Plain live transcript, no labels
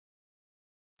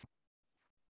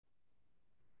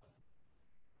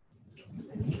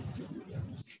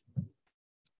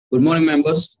Good morning,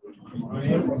 members.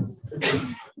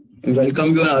 We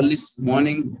welcome you early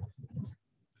morning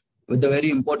with a very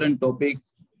important topic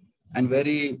and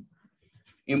very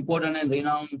important and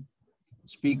renowned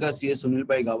speaker, C.S. Sunil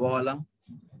by Gabhawalla.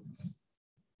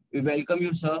 We welcome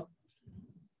you, sir.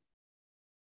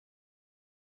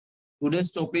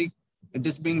 Today's topic, it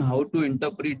is being how to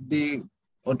interpret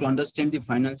or to understand the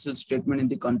financial statement in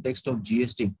the context of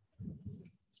GST.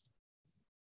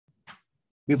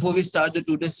 Before we start the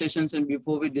today's sessions and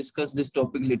before we discuss this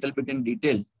topic little bit in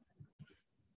detail,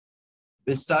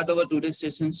 we'll start our today's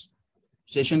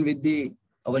session with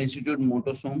our institute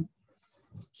motto song.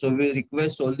 So we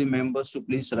request all the members to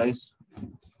please rise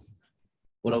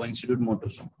for our institute motto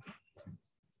song.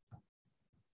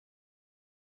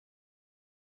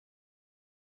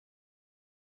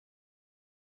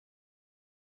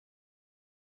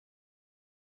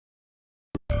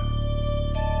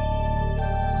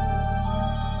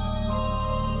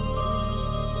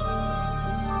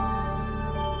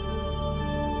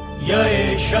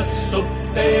 येष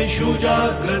सुप्तेषु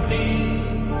जागृति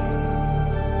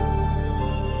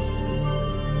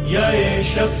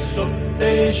येष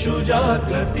सुप्तेषु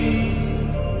जागृति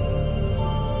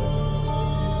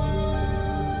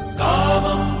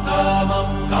कामं कामं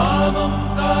कामं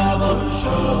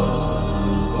कामपुरुषो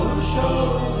पुरुषो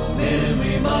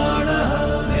निर्विमाणः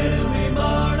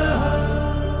निर्विमाणः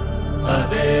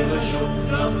तदेव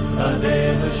शुक्रं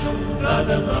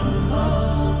तद्ब्रह्मा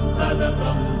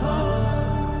तद्ब्रह्मा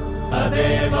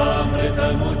तदेवामृतमुच्यते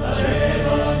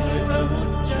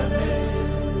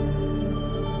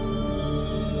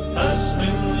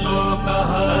तस्मिन्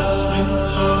लोकः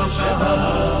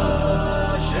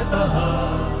शतः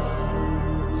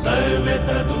सर्वे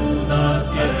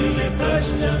तदूनात्यपि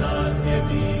कश्चन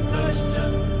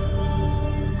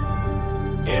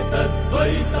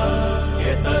एतद्द्वैता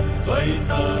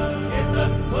एतद्द्वैता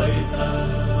एतद्द्वैता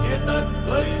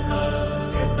एतद्द्वैता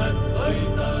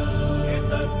एतद्द्वैता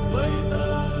एतद्द्वैता.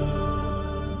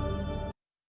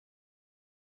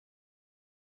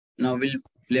 Now we'll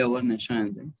play our national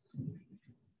anthem.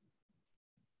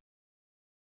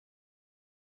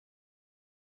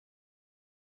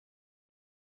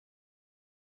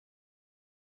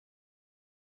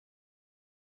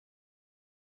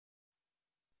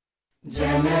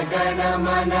 जनगण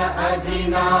मन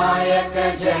अधिनायक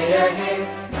जय हे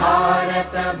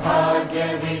भारत भाग्य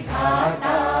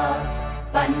विधाता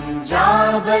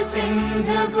पंजाब सिंध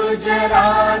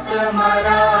गुजरात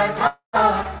मराठा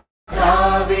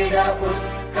द्राविड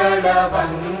उत्कल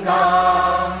बंगा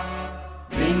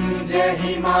विंध्य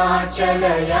हिमाचल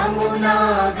यमुना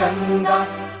गंगा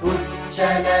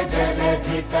उच्चल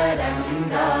जलधि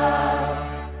तरंगा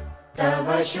तव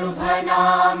शुभ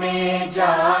नामे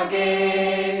जागे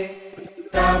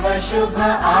तव शुभ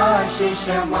आशीष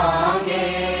मांगे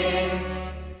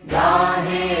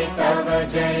गाहे तव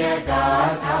जय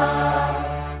गाथा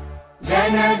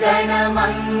जन गण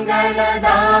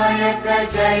मंगलदायक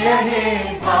जय हे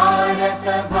भारत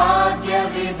भाग्य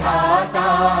विधाता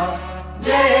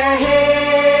जय हे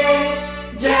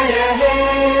जय हे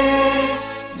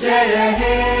जय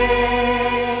हे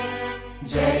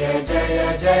जय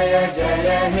जय जय जय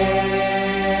हे.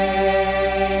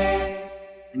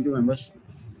 Thank you, members.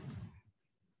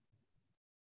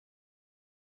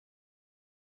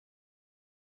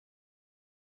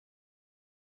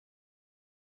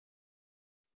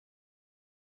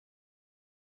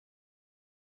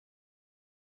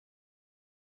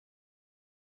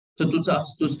 So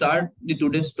to start the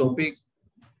today's topic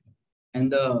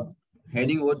and the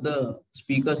heading what the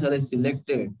speakers are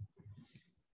selected,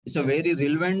 it's a very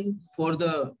relevant for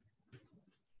the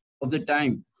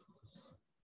time.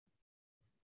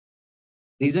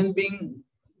 Reason being,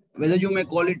 whether you may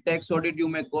call it tax audit, you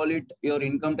may call it your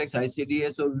income tax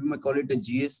ICDS, or you may call it a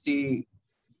GST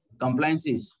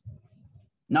compliances.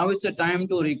 Now it's a time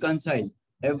to reconcile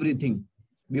everything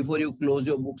before you close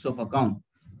your books of account.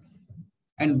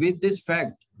 And with this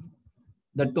fact,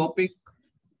 the topic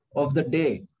of the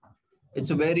day,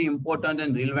 it's very important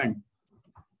and relevant.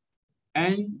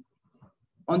 And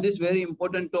on this very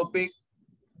important topic,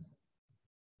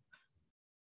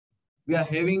 we are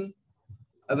having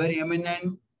a very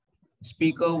eminent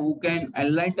speaker who can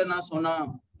enlighten us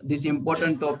on this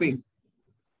important topic.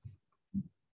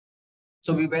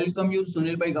 So we welcome you,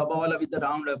 Sunil by Gabhawalla, with a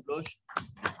round of applause.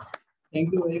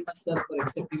 Thank you very much, sir, for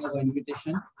accepting our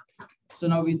invitation. So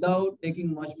now, without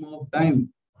taking much more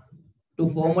time, to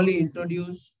formally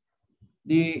introduce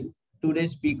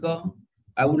today's speaker,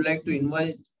 I would like to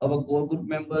invite our core group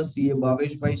member, CA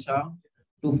Bhavesh Bhai Shah,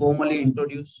 to formally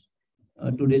introduce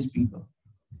today's speaker.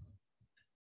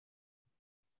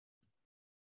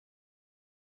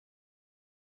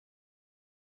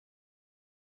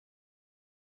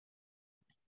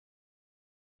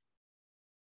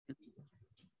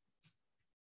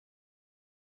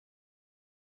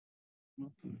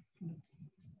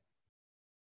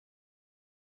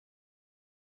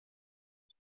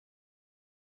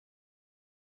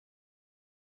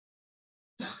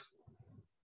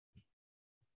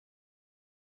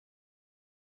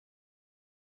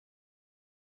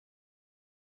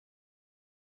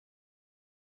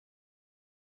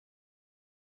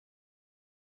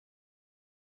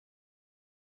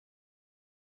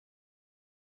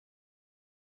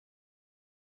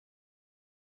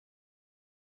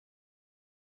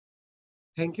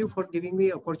 Thank you for giving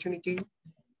me opportunity,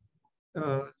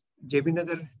 JB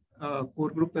Nagar core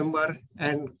group member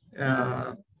and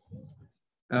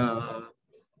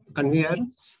convener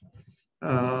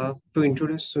to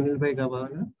introduce Sunil Bhai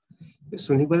Gabhawalla.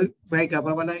 Sunil Bhai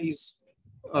Gabhawalla is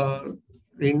a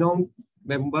renowned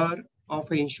member of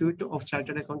an Institute of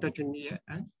Chartered Accountant in India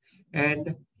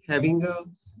and having a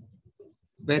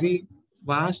very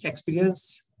vast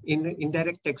experience in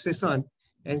indirect taxation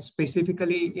and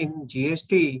specifically in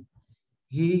GST.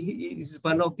 He is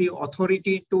one of the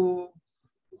authority to,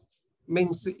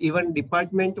 means even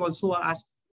department also ask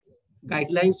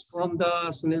guidelines from the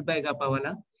Sunil Bhai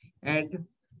Gabhawalla. And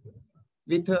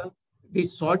with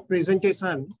this short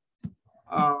presentation,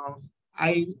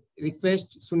 I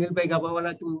request Sunil Bhai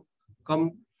Gabhawalla to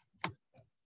come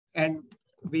and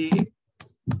we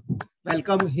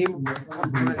welcome him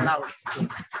loud.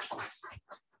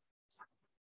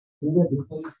 Before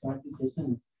we start the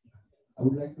sessions, I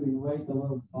would like to invite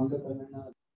our founder convener.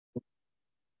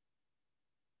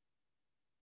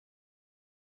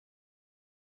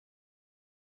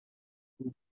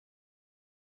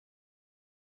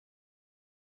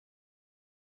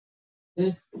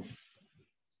 This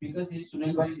speaker is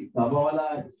Sunil Bhai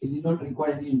Gabhawalla. He did not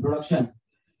require any introduction.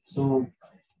 So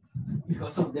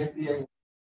because of that, we are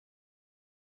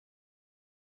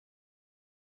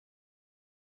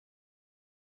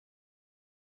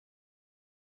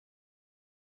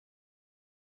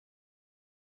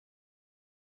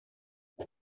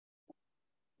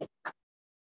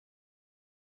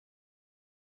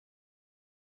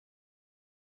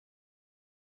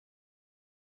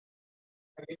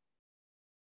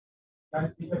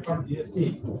speaker from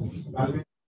GST.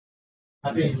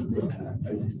 A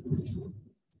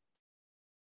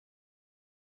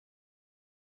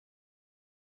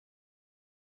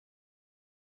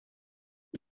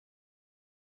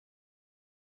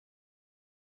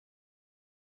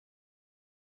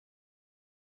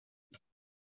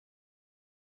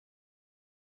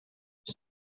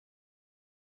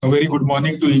very good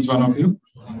morning to each one of you.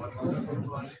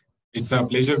 It's a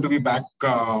pleasure to be back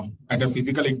at a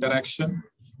physical interaction.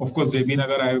 Of course, JB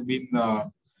Nagar, I have been a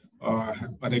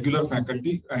regular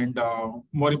faculty, and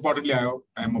more importantly, I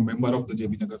am a member of the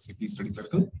JB Nagar CP Study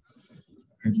Circle.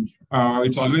 And,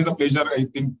 it's always a pleasure. I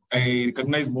think I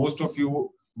recognize most of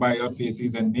you by your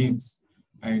faces and names,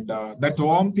 and that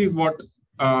warmth is what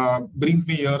brings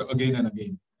me here again and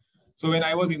again. So when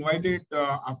I was invited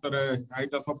after a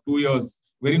hiatus of 2 years,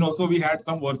 wherein also we had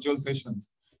some virtual sessions.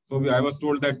 So I was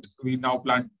told that we now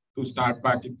plan to start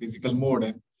back in physical mode,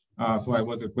 and so I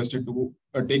was requested to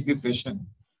take this session.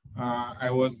 I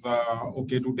was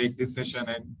okay to take this session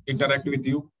and interact with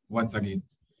you once again.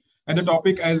 And the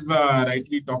topic, as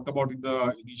rightly talked about in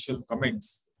the initial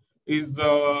comments, is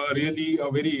really a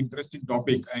very interesting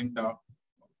topic. And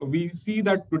we see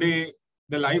that today,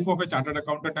 the life of a chartered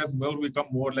accountant has become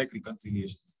more like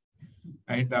reconciliations.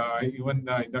 And even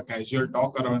in the casual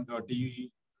talk around the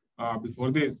TV before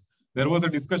this, there was a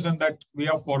discussion that we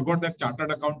have forgot that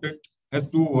chartered accountant has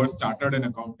 2 words, chartered and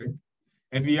accountant,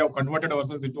 and we have converted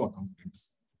ourselves into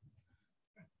accountants.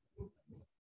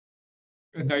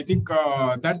 And I think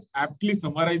that aptly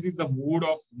summarizes the mood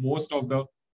of most of the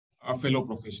fellow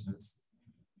professionals.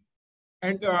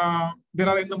 And there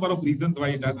are a number of reasons why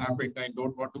it has happened. I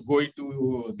don't want to go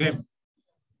into them.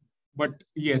 But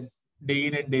yes, day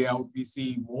in and day out, we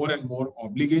see more and more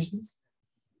obligations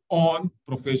on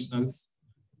professionals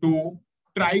to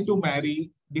try to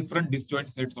marry different disjoint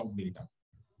sets of data.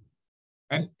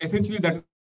 And essentially, that is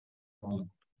all about.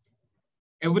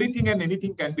 Everything and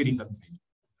anything can be reconciled.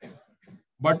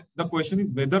 But the question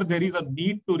is whether there is a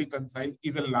need to reconcile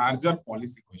is a larger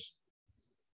policy question.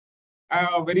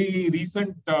 A very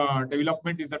recent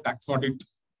development is the tax audit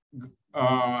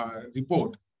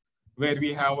report, where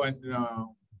we have an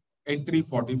entry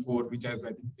 44, which has, I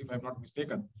think, if I'm not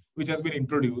mistaken, which has been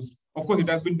introduced. Of course, it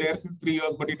has been there since 3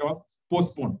 years, but it was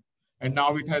postponed. And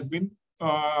now it has been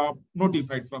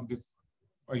notified from this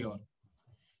year.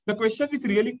 The question which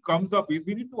really comes up is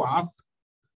we need to ask,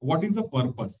 what is the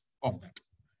purpose of that?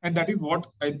 And that is what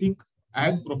I think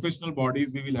as professional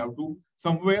bodies, we will have to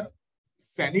somewhere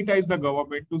sanitize the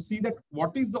government to see that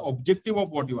what is the objective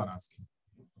of what you are asking.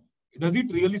 Does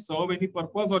it really serve any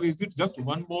purpose, or is it just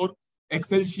one more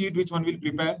Excel sheet which one will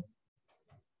prepare?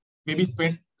 Maybe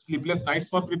spend sleepless nights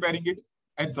for preparing it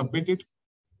and submit it,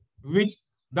 which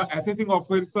the assessing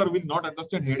officer will not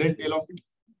understand head and tail of it.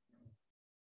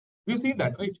 We've seen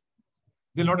that, right?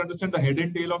 They'll not understand the head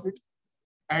and tail of it.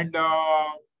 And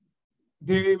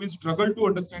they will struggle to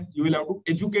understand. You will have to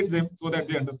educate them so that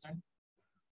they understand.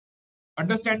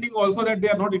 Understanding also that they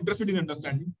are not interested in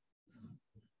understanding.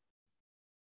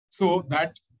 So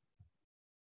that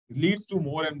leads to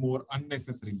more and more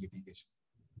unnecessary litigation.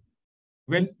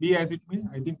 Well, be as it may,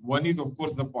 I think one is, of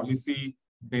course, the policy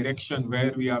direction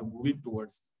where we are moving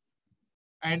towards.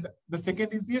 And the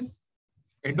second is, yes,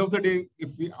 end of the day,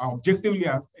 if we objectively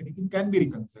ask, anything can be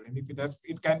reconciled. And if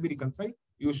it can be reconciled,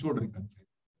 you should reconcile.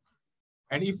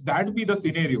 And if that be the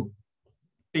scenario,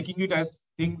 taking it as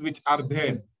things which are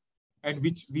there and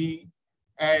which we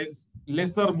as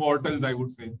lesser mortals, I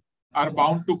would say, are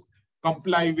bound to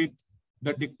comply with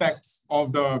the dictates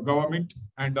of the government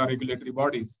and the regulatory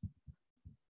bodies.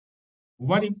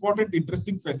 One important,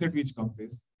 interesting facet which comes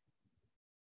is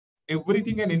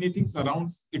everything and anything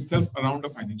surrounds itself around a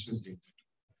financial statement.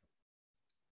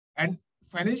 And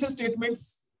financial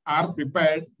statements are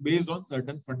prepared based on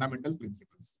certain fundamental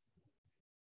principles.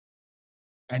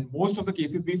 And most of the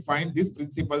cases we find these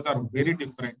principles are very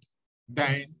different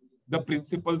than the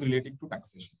principles relating to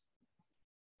taxation.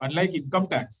 Unlike income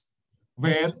tax,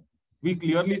 where we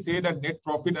clearly say that net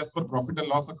profit as per profit and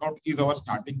loss account is our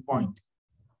starting point.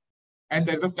 And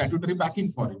there's a statutory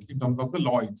backing for it in terms of the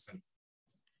law itself.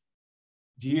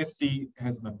 GST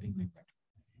has nothing like that.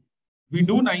 We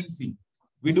do 9C,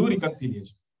 we do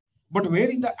reconciliation. But where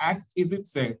in the act is it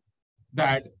said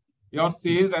that your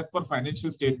sales as per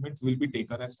financial statements will be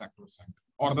taken as sacrosanct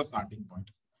or the starting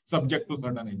point, subject to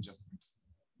certain adjustments?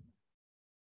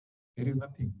 There is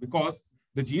nothing, because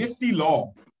the GST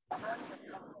law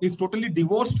is totally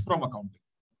divorced from accounting,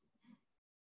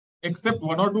 except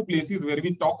one or two places where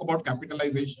we talk about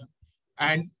capitalization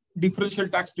and differential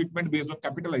tax treatment based on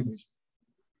capitalization.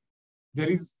 There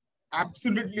is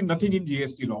absolutely nothing in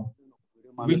GST law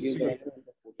which says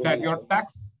that your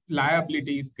tax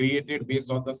liability is created based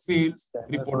on the sales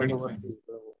reported in finance.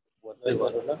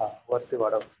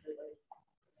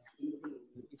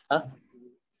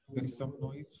 There is some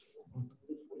noise.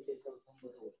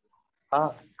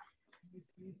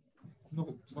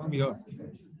 No, it's from here.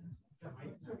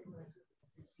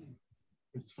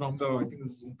 It's from the, I think, the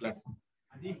Zoom platform.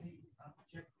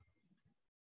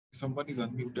 Someone is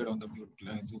unmuted on the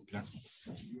Zoom platform.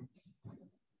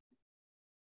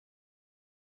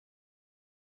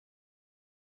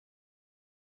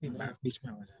 बीच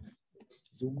में आवाज आ रहा है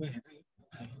Zoom में है ना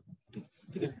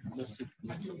ठीक है अंदर से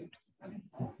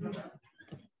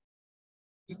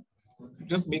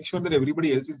just make sure that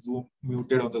everybody else is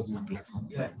muted on the Zoom platform.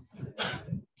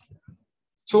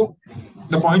 So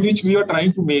the point which we are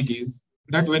trying to make is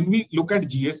that when we look at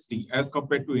GST as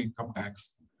compared to income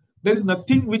tax, there is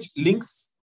nothing which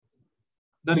links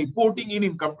the reporting in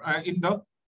income in the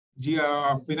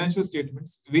financial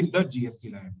statements with the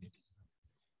GST liability.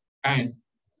 And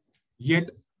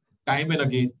yet, time and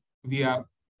again, we are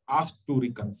asked to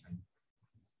reconcile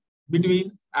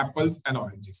between apples and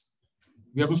oranges.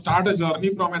 We have to start a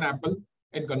journey from an apple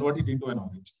and convert it into an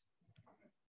orange.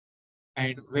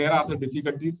 And where are the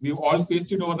difficulties? We've all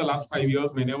faced it over the last 5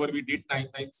 years whenever we did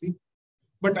 9C.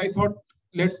 But I thought,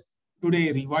 let's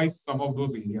today revise some of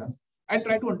those areas and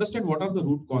try to understand what are the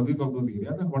root causes of those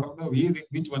areas and what are the ways in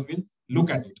which one will look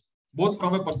at it, both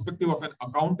from a perspective of an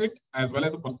accountant as well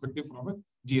as a perspective from a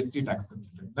GST tax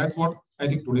consultant. That's what I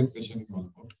think today's session is all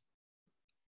about.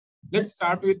 Let's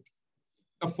start with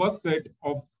the first set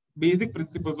of basic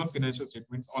principles on financial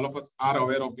statements. All of us are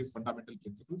aware of these fundamental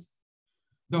principles.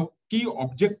 The key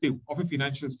objective of a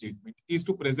financial statement is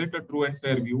to present a true and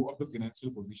fair view of the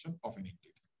financial position of an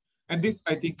entity. And this,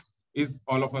 I think, is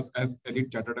all of us as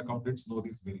elite chartered accountants know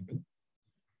this very well.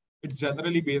 It's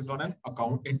generally based on an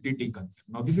account entity concept.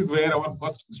 Now, this is where our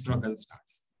first struggle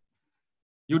starts.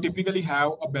 You typically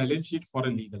have a balance sheet for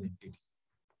a legal entity.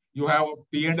 You have a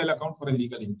P&L account for a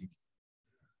legal entity.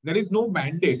 There is no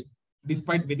mandate,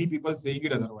 despite many people saying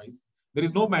it otherwise, there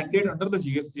is no mandate under the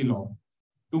GST law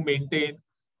to maintain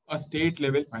a state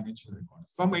level financial record.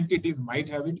 Some entities might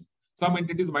have it. Some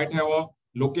entities might have a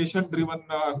location driven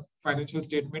financial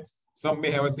statements. Some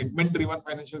may have a segment driven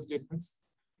financial statements.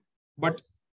 But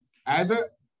as a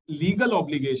legal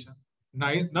obligation,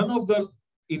 none of the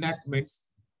enactments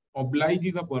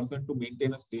obliges a person to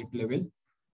maintain a state level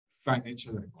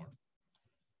financial record.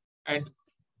 And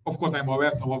Of course, I'm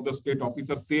aware some of the state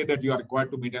officers say that you are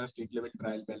required to maintain a state level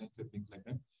trial balance and things like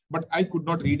that. But I could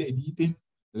not read anything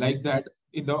like that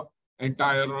in the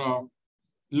entire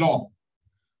law.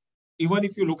 Even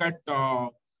if you look at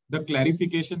the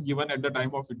clarification given at the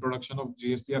time of introduction of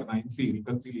GSTR 9C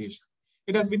reconciliation,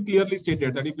 it has been clearly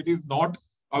stated that if it is not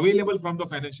available from the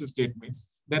financial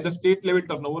statements, then the state level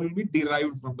turnover will be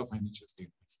derived from the financial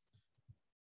statements.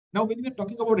 Now, when we are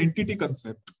talking about entity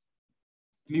concept,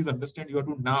 please understand you have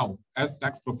to now, as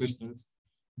tax professionals,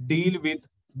 deal with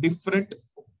different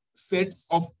sets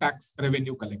of tax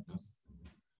revenue collectors.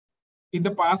 In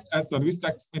the past, as service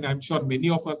tax, and I'm sure many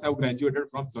of us have graduated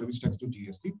from service tax to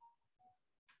GST.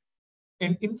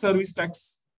 And in service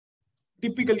tax,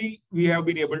 typically, we have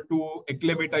been able to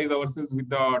acclimatize ourselves with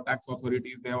the tax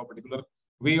authorities. They have a particular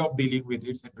way of dealing with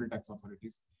it, central tax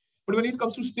authorities. But when it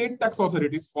comes to state tax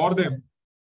authorities, for them,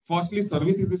 firstly,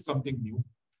 services is something new,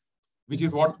 which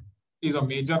is what is a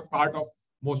major part of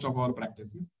most of our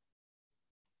practices.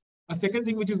 A second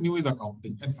thing which is new is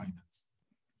accounting and finance.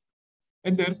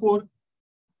 And therefore,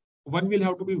 one will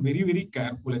have to be very, very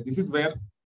careful. And this is where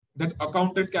that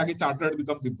accountant ke aage chartered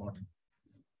becomes important.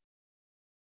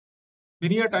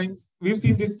 Many a times, we've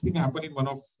seen this thing happen in one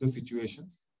of the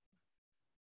situations.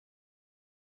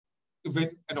 When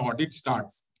an audit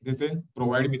starts, they say,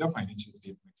 provide me the financial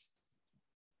statements.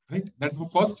 Right? That's the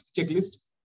first checklist.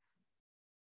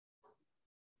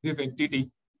 This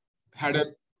entity had a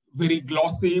very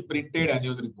glossy printed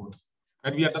annual report.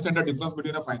 And we understand the difference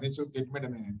between a financial statement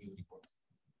and an annual report.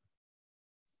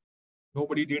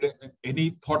 Nobody did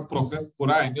any thought process.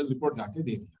 Pura annual report जाके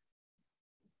दे दिया.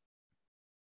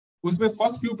 उसमें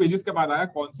first few pages के बाद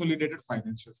आया consolidated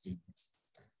financial statements,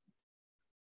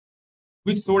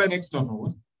 which showed an X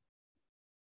turnover.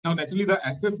 Now, naturally, the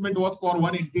assessment was for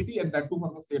one entity and that too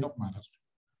for the state of Maharashtra.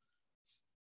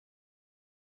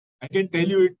 I can tell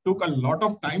you it took a lot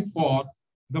of time for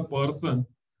the person,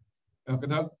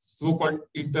 the so-called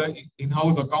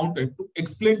in-house accountant, to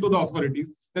explain to the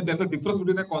authorities that there's a difference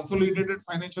between a consolidated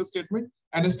financial statement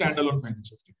and a standalone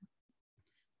financial statement.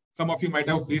 Some of you might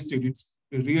have faced it. It's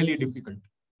really difficult.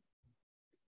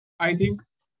 I think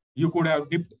you could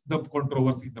have nipped the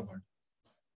controversy in the bud.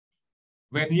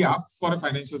 When he asks for a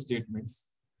financial statements,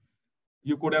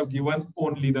 you could have given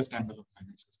only the standalone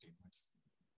financial statements.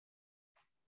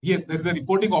 Yes, there is a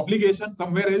reporting obligation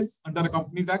somewhere else under the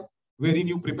Companies Act, wherein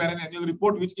you prepare an annual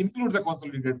report which includes a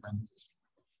consolidated financial statement.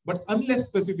 But unless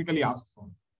specifically asked for,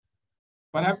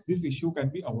 perhaps this issue can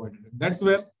be avoided. That's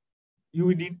where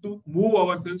you need to move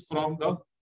ourselves from the,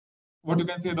 what you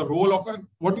can say, the role of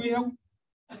what we have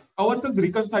ourselves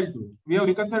reconciled to. We have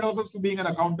reconciled ourselves to being an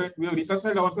accountant. We have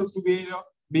reconciled ourselves to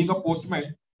being a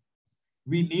postman.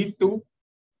 We need to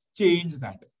change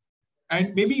that.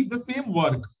 And maybe it's the same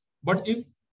work, but if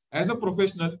as a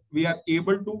professional, we are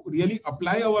able to really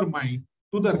apply our mind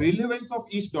to the relevance of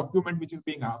each document which is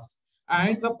being asked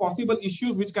and the possible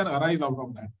issues which can arise out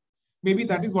of that. Maybe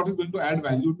that is what is going to add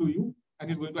value to you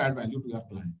and is going to add value to your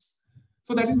clients.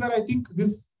 So that is where I think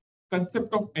this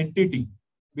concept of entity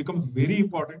becomes very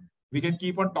important. We can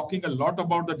keep on talking a lot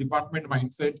about the department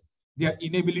mindset, their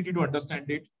inability to understand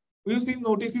it. We've seen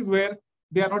notices where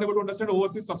they are not able to understand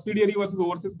overseas subsidiary versus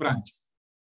overseas branch.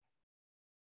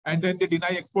 And then they deny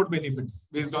export benefits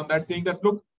based on that, saying that,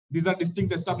 look, these are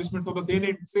distinct establishments of the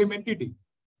same entity.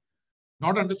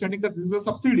 Not understanding that this is a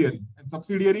subsidiary, and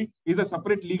subsidiary is a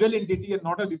separate legal entity and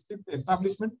not a distinct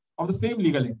establishment of the same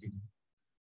legal entity.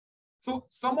 So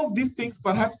some of these things,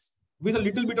 perhaps with a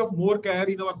little bit of more care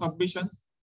in our submissions,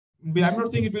 I'm not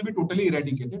saying it will be totally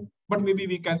eradicated, but maybe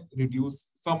we can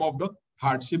reduce some of the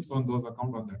hardships on those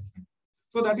accounts on that front.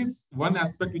 So that is one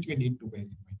aspect which we need to bear in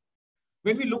mind.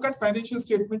 When we look at financial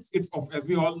statements, it's, as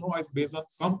we all know, is based on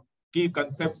some key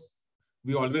concepts.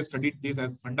 We always studied this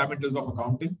as fundamentals of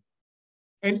accounting.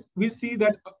 And we'll see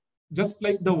that just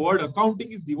like the word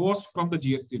accounting is divorced from the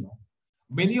GST law,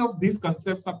 many of these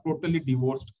concepts are totally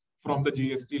divorced from the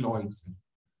GST law itself.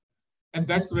 And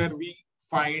that's where we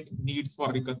find needs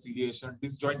for reconciliation,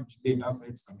 disjoint data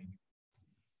sets coming in.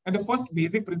 And the first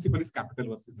basic principle is capital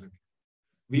versus revenue.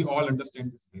 We all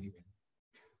understand this very well.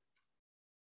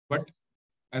 But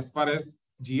as far as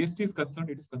GST is concerned,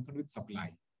 it is concerned with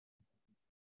supply.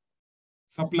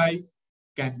 Supply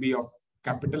can be of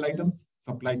capital items.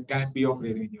 Supply can be of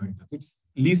revenue items. It's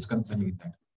least concerned with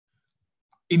that.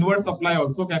 Inward supply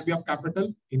also can be of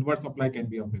capital. Inward supply can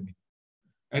be of revenue.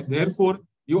 And therefore,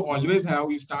 you always have,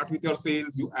 you start with your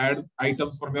sales, you add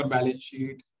items from your balance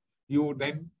sheet. You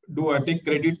then take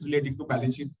credits relating to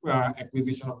balance sheet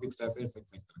acquisition of fixed assets,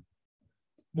 etc.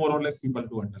 More or less people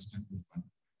do understand this one.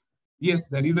 Yes,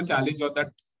 there is a challenge on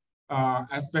that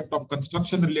aspect of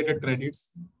construction related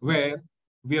credits, where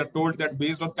we are told that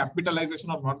based on capitalization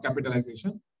or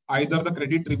non-capitalization, either the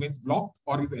credit remains blocked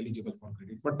or is eligible for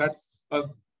credit. But that's a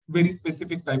very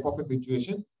specific type of a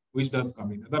situation which does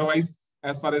come in. Otherwise,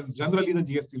 as far as generally the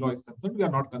GST law is concerned, we are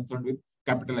not concerned with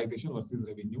capitalization versus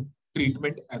revenue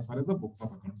treatment as far as the books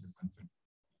of accounts is concerned.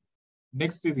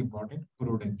 Next is important,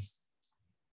 prudence.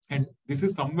 And this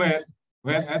is somewhere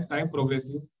where as time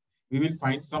progresses, we will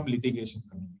find some litigation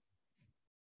coming.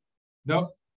 The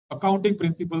accounting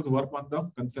principles work on the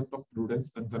concept of prudence,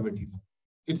 conservatism.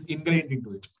 It's ingrained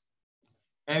into it.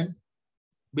 And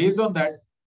based on that,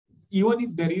 even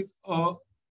if there is a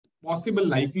possible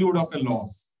likelihood of a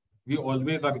loss, we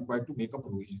always are required to make a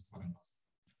provision for a loss.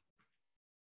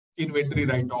 Inventory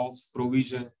write-offs,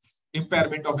 provisions,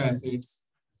 impairment of assets.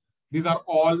 These are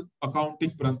all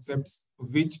accounting concepts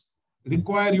which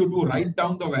require you to write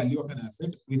down the value of an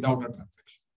asset without a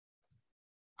transaction.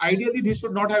 Ideally, this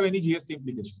should not have any GST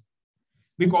implication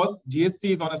because GST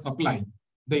is on a supply.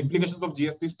 The implications of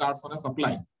GST starts on a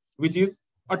supply, which is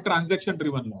a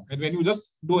transaction-driven law. And when you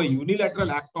just do a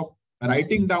unilateral act of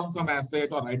writing down some asset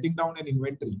or writing down an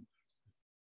inventory,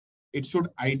 it should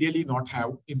ideally not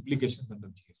have implications under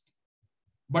GST.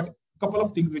 But a couple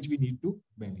of things which we need to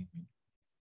bear in mind.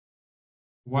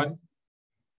 One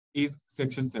is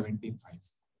section 17.5,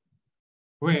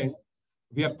 where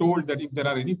we are told that if there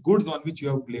are any goods on which you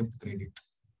have claimed credit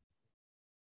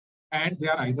and they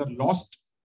are either lost,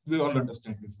 we all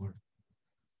understand this word,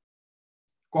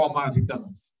 comma, written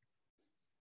off.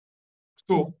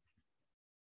 So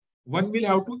one will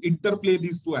have to interplay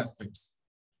these two aspects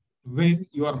when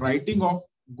you are writing off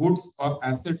goods or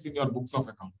assets in your books of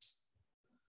accounts.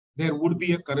 There would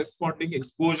be a corresponding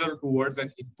exposure towards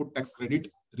an input tax credit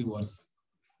reversal.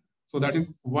 So that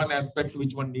is one aspect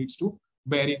which one needs to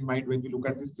bear in mind when we look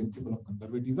at this principle of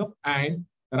conservatism and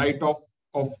write-off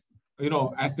of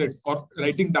assets or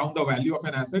writing down the value of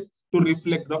an asset to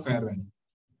reflect the fair value.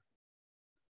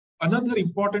 Another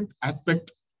important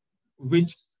aspect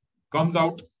which comes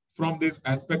out from this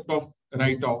aspect of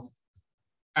write-off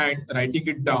and writing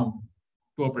it down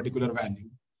to a particular value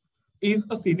is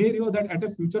a scenario that at a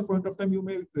future point of time you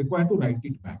may require to write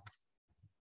it back.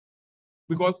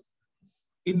 Because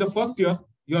in the first year,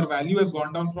 your value has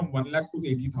gone down from 1 lakh to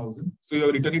 80,000. So you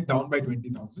have written it down by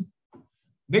 20,000.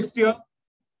 Next year,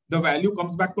 the value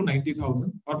comes back to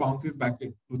 90,000 or bounces back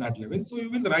to that level. So you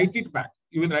will write it back.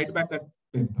 You will write back that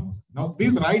 10,000. Now,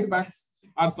 these write backs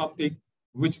are something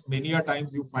which many a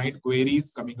times you find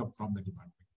queries coming up from the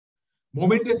department.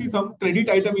 Moment they see some credit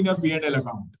item in your P&L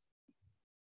account,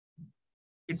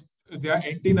 the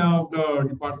antenna of the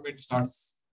department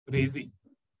starts raising.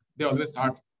 They always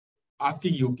start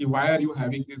asking you, okay, why are you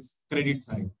having this credit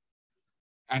side?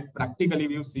 And practically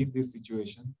we've seen this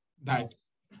situation that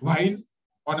while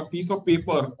on a piece of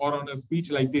paper or on a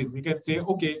speech like this, we can say,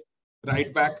 okay,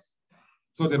 write back.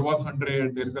 So there was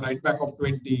 100, there is a write back of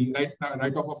 20,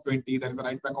 write off of 20, there is a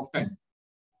write back of 10.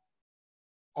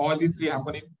 All these three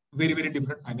happen in very, very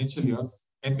different financial years.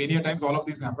 And many a times all of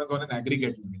this happens on an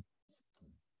aggregate level.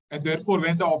 And therefore,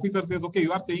 when the officer says, okay,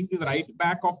 you are saying this write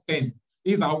back of 10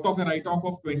 is out of a write off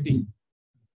of 20.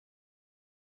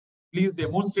 Please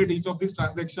demonstrate each of these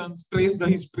transactions, trace the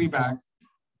history back.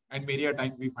 And many a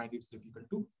times we find it's difficult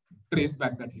to trace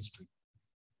back that history.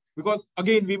 Because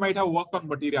again, we might have worked on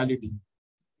materiality.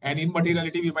 And in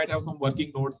materiality, we might have some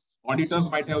working notes. Auditors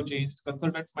might have changed.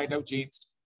 Consultants might have changed.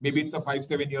 Maybe it's a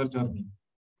 5-7 year journey.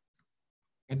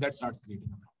 And that starts creating a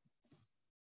problem.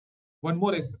 One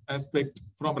more aspect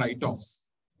from write-offs,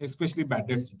 especially bad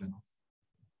debts written off.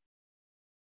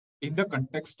 In the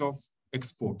context of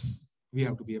exports, we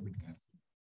have to be a bit careful.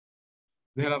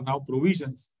 There are now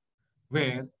provisions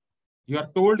where you are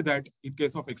told that in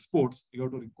case of exports, you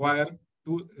have to require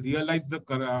to realize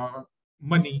the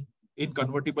money in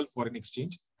convertible foreign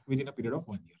exchange within a period of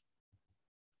 1 year.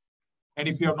 And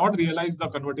if you have not realized the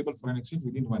convertible foreign exchange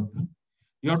within 1 year,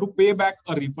 you have to pay back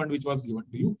a refund which was given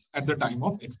to you at the time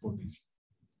of exportation.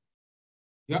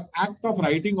 Your act of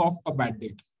writing off a bad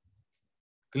debt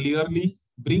clearly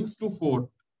brings to fore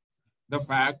the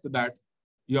fact that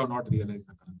you have not realized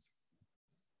the currency.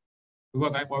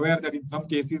 Because I'm aware that in some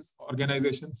cases,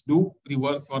 organizations do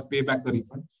reverse or pay back the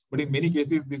refund. But in many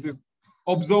cases, this is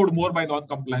observed more by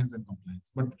non-compliance than compliance.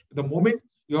 But the moment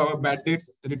you have a bad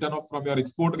debts written off from your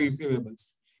export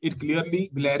receivables, it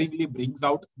clearly, glaringly brings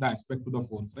out the aspect to the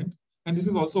forefront. And this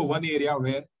is also one area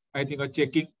where I think a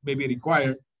checking may be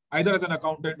required, either as an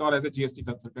accountant or as a GST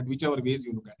consultant, whichever ways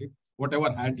you look at it,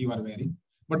 whatever hat you are wearing.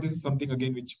 But this is something,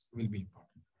 again, which will be important.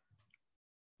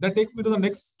 That takes me to the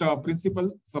next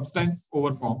principle, substance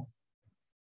over form.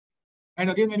 And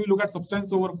again, when you look at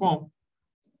substance over form,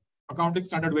 accounting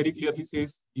standard very clearly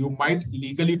says you might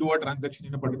legally do a transaction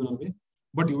in a particular way,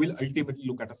 but you will ultimately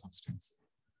look at a substance.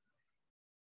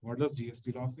 What does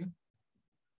GST law say?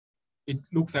 It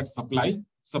looks at supply.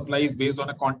 Supply is based on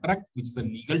a contract, which is a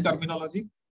legal terminology.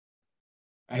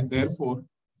 And therefore,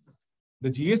 the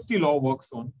GST law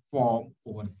works on form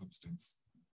over substance.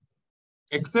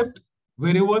 Except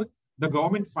wherever the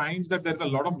government finds that there's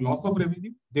a lot of loss of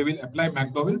revenue, they will apply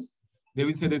McDowell's. They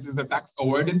will say this is a tax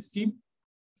avoidance scheme.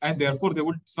 And therefore, they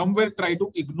would somewhere try to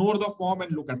ignore the form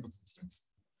and look at the substance.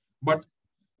 But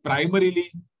primarily,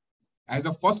 as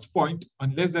a first point,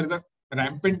 unless there is a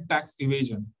rampant tax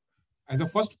evasion, as a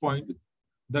first point,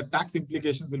 the tax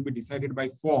implications will be decided by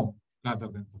form rather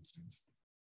than substance.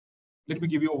 Let me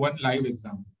give you one live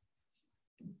example.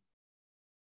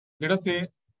 Let us say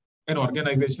an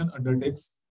organization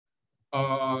undertakes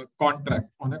a contract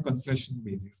on a concession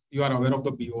basis. You are aware of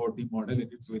the BOT model,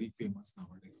 and it's very famous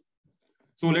nowadays.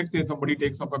 So let's say somebody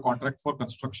takes up a contract for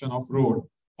construction of road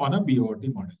on a BOT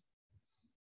model.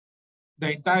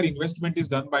 The entire investment is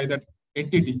done by that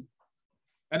entity,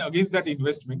 and against that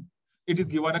investment, it is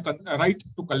given a right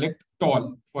to collect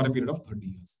toll for a period of 30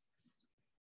 years.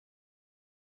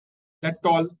 That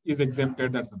toll is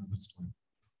exempted, that's another story.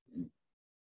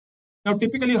 Now,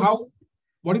 typically,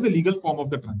 what is the legal form of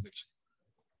the transaction?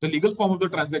 The legal form of the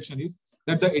transaction is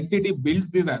that the entity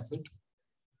builds this asset,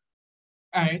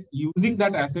 and using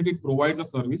that asset, it provides a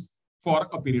service for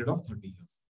a period of 30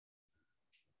 years.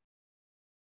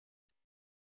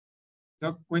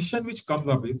 The question which comes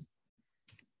up is,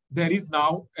 there is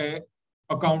now an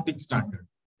accounting standard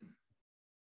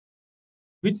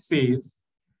which says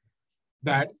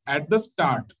that at the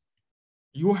start,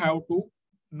 you have to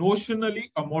notionally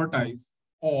amortize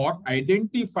or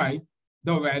identify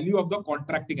the value of the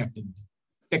contracting activity.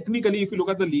 Technically, if you look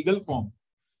at the legal form,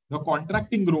 the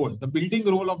contracting role, the building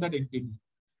role of that entity,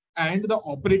 and the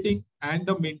operating and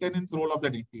the maintenance role of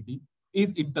that entity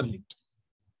is interlinked.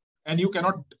 And you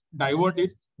cannot divert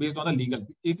it based on the legal.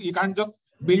 You can't just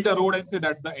build a road and say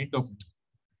that's the end of it.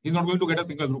 He's not going to get a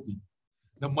single rupee.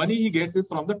 The money he gets is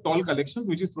from the toll collections,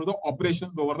 which is through the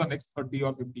operations over the next 30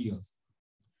 or 50 years.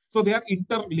 So they are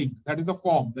interlinked. That is the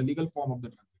form, the legal form of the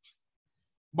transaction.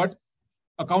 But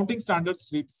accounting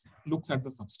standards looks at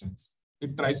the substance.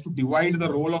 It tries to divide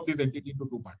the role of this entity into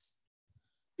two parts.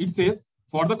 It says,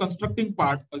 for the constructing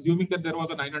part, assuming that there was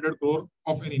a 900 crore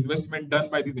of an investment done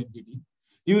by this entity,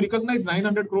 you recognize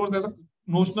 900 crores as a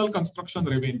notional construction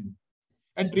revenue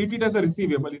and treat it as a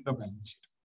receivable in the balance sheet.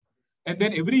 And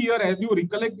then every year, as you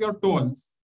recollect your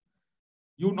tolls,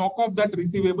 you knock off that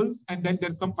receivables, and then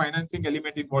there's some financing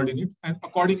element involved in it. And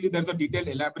accordingly, there's a detailed,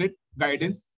 elaborate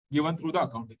guidance given through the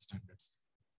accounting standards.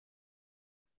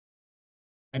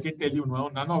 I can tell you now,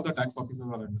 none of the tax officers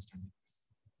are understanding this.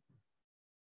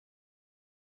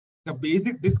 The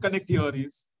basic disconnect here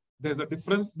is there's a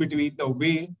difference between the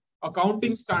way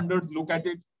accounting standards look at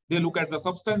it. They look at the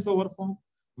substance over form,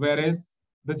 whereas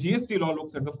the GST law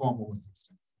looks at the form over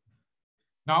substance.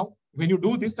 Now, when you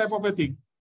do this type of a thing,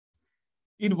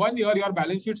 in 1 year, your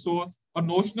balance sheet shows a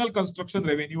notional construction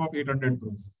revenue of 800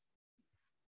 crores.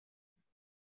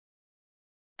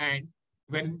 And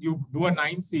when you do a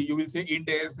 9C, you will say Ind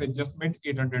AS adjustment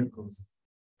 800 crores.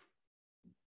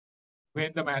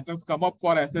 When the matters come up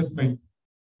for assessment,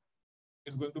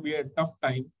 it's going to be a tough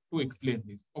time to explain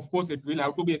this. Of course, it will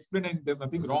have to be explained, and there's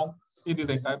nothing wrong in this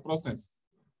entire process.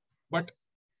 But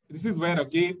this is where,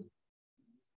 again,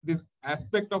 this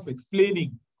aspect of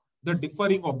explaining the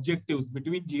differing objectives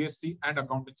between GST and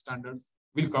accounting standards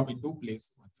will come into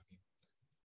place once again.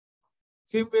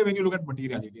 Same way when you look at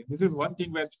materiality. This is one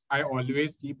thing which I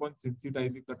always keep on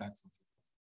sensitizing the tax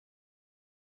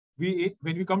officers.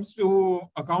 When it comes to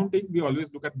accounting, we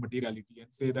always look at materiality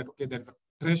and say that, okay, there's a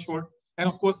threshold. And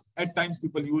of course, at times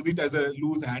people use it as a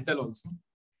loose handle also,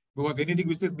 because anything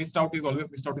which is missed out is always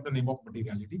missed out in the name of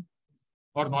materiality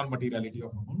or non-materiality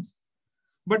of amounts.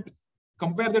 But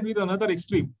compare that with another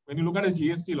extreme. When you look at a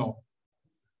GST law,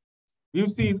 we've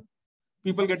seen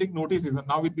people getting notices, and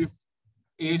now with this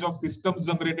age of systems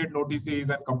generated notices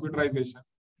and computerization,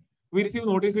 we receive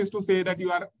notices to say that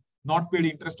you are not paid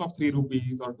interest of 3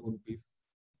 rupees or 2 rupees.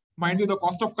 Mind you, the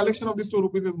cost of collection of these 2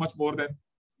 rupees is much more than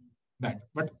that.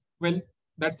 But well,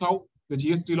 that's how the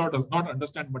GST law does not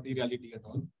understand materiality at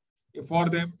all. For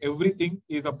them, everything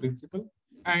is a principle.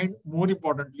 And more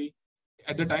importantly,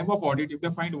 at the time of audit, if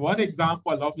they find one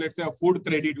example of, let's say, a food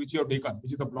credit which you have taken,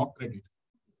 which is a block credit,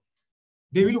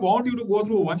 they will want you to go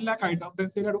through 1 lakh items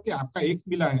and say that, okay, आपका एक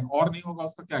मिला है और नहीं होगा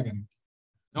उसका क्या guarantee?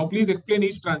 Now, please explain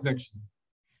each transaction.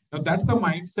 Now, that's a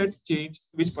mindset change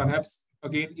which perhaps,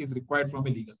 again, is required from a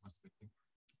legal perspective.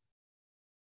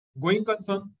 Going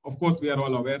concern, of course, we are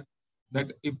all aware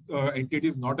that if entity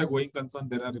is not a going concern,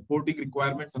 there are reporting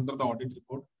requirements under the audit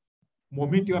report.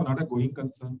 Moment you are not a going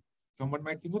concern, someone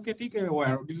might think, okay, ठीक है, वो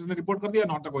auditor ने report कर दिया,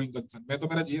 not a going concern. मैं तो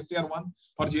मेरा GSTR 1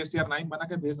 और GSTR 9 बना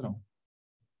के भेज रहा हूँ.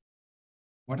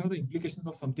 What are the implications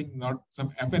of something not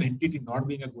of an entity not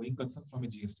being a going concern from a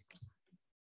GST perspective?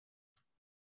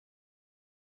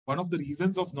 One of the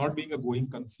reasons of not being a going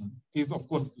concern is, of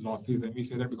course, losses, and we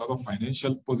say that because of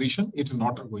financial position, it is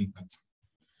not a going concern.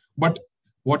 But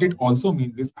what it also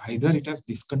means is either it has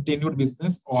discontinued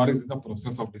business or is in the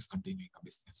process of discontinuing a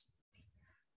business.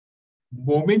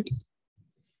 Moment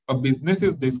a business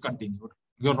is discontinued,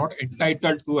 you're not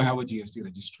entitled to have a GST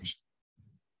registration.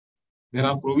 There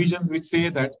are provisions which say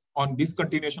that on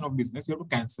discontinuation of business, you have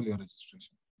to cancel your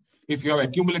registration. If you have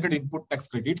accumulated input tax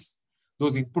credits,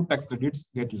 those input tax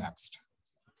credits get lapsed.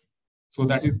 So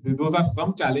those are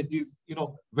some challenges,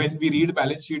 when we read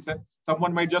balance sheets, and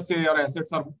someone might just say your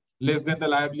assets are less than the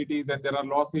liabilities and there are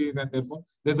losses, and therefore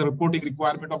there's a reporting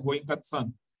requirement of going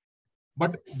concern.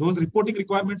 But those reporting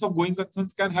requirements of going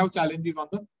concerns can have challenges on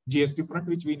the GST front,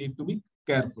 which we need to be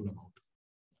careful about.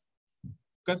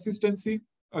 Consistency,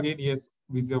 again, yes,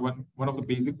 with one of the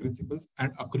basic principles,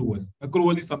 and accrual.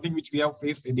 Accrual is something which we have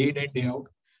faced day in and day out.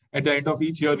 At the end of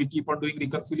each year, we keep on doing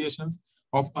reconciliations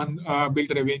of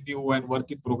unbilled revenue and work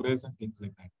in progress and things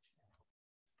like that.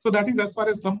 So that is as far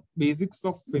as some basics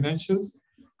of financials.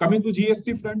 Coming to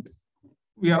GST front,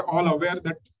 we are all aware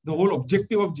that the whole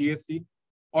objective of GST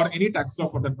or any tax law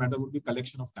for that matter would be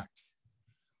collection of tax.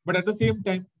 But at the same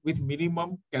time, with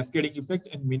minimum cascading effect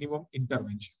and minimum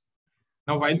intervention.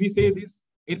 Now, while we say this,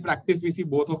 in practice, we see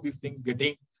both of these things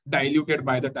getting diluted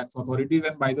by the tax authorities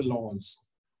and by the law also.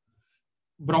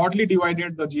 Broadly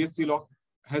divided, the GST law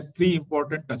has three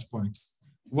important touch points.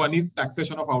 One is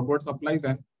taxation of outward supplies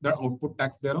and the output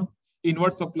tax thereon.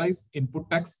 Inward supplies, input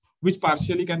tax, which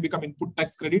partially can become input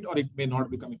tax credit or it may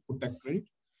not become input tax credit.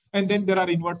 And then there are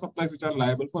inward supplies which are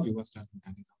liable for reverse charge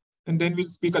mechanism. And then we'll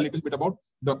speak a little bit about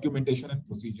documentation and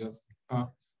procedures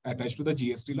attached to the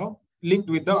GST law linked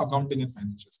with the accounting and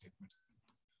financial statements.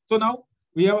 So now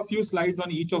we have a few slides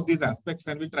on each of these aspects,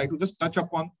 and we'll try to just touch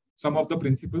upon some of the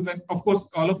principles. And of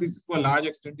course, all of this to a large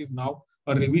extent is now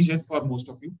a revision for most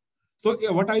of you. So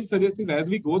what I suggest is, as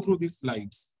we go through these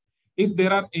slides, if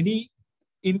there are any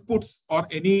inputs or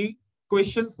any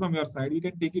questions from your side, we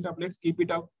can take it up. Let's keep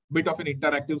it a bit of an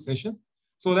interactive session,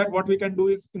 so that what we can do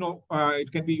is,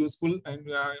 it can be useful, and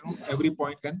every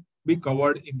point can be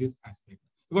covered in this aspect.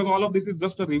 Because all of this is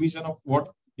just a revision of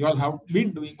what you all have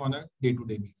been doing on a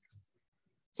day-to-day basis.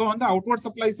 So on the outward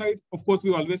supply side, of course,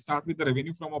 we always start with the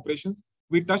revenue from operations.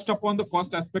 We touched upon the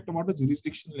first aspect about the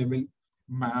jurisdiction level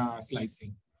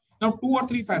slicing. Now, 2 or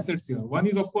 3 facets here. One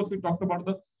is, of course, we talked about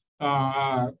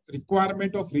the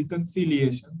requirement of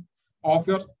reconciliation of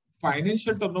your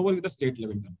financial turnover with the state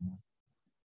level turnover.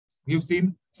 We've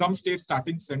seen some states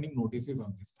starting sending notices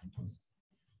on this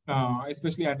front.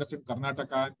 Especially, I understand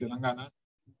Karnataka and Telangana,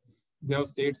 their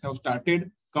states have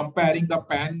started comparing the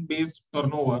PAN-based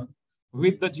turnover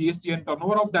with the GST and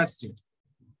turnover of that state.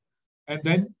 And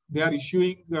then they are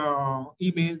issuing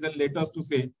emails and letters to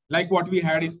say, like what we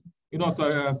had in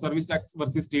service tax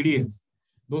versus TDS,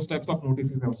 those types of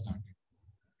notices have started.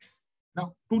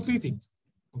 Now, 2-3 things.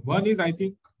 One is, I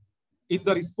think, in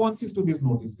the responses to these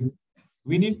notices,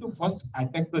 we need to first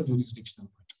attack the jurisdictional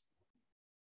point.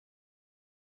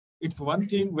 It's one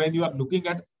thing when you are looking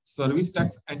at service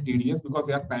tax and TDS because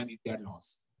they are pan-India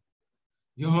laws.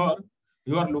 Here,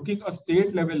 you are looking a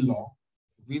state level law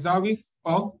vis-a-vis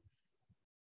a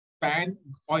pan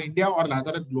or India or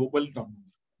rather a global turnover.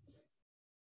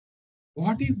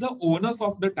 What is the onus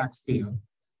of the taxpayer?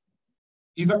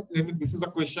 This is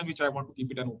a question which I want to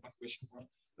keep it an open question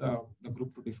for the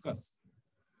group to discuss.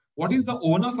 What is the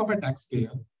onus of a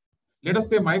taxpayer? Let us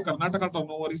say my Karnataka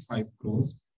turnover is 5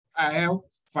 crores. I have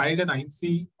filed an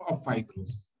INC of 5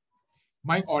 crores.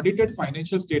 My audited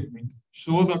financial statement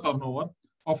shows a turnover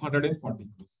of 140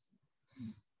 crores.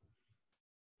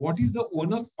 What is the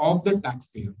onus of the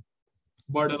taxpayer?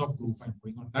 Burden of proof I'm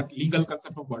going on, that legal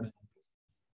concept of burden of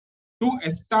proof. To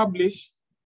establish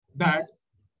that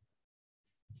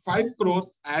 5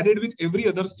 crores added with every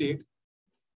other state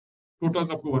totals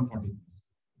up to 140 crores.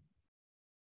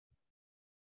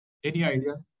 Any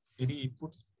ideas? Any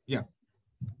inputs? Yeah.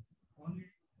 Only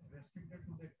restricted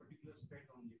to that particular state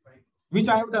only, 5. Which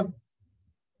I have done.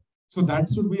 So that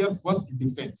should be our first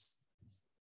defense.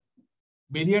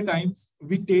 Many a times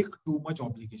we take too much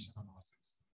obligation on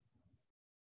ourselves.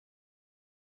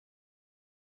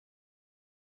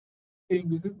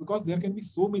 This is because there can be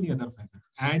so many other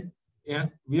facets, and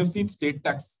we have seen state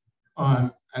tax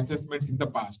assessments in the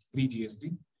past,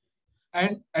 pre-GST.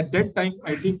 And at that time,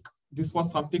 I think this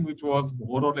was something which was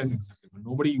more or less acceptable.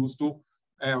 Nobody used to,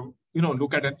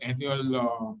 look at an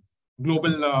annual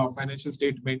global financial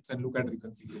statements and look at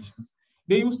reconciliations.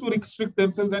 They used to restrict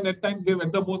themselves, and at times,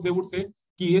 at the most, they would say,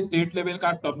 "कि ये state level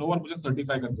का turnover मुझे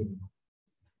certify करके देना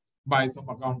by some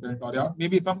accountant, or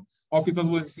maybe some officers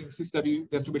will insist that it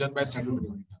has to be done by statutory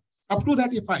auditor." Up to that,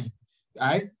 fine.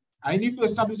 I need to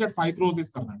establish that 5 crores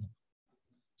is Karnataka.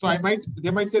 So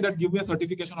they might say that give me a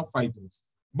certification of 5 crores.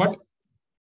 But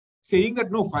saying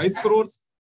that no, 5 crores,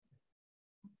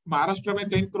 Maharashtra में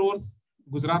 10 crores,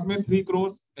 Gujarat में 3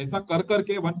 crores, ऐसा कर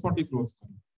करके 140 crores.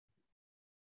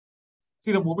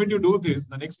 See, the moment you do this,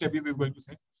 the next step is going to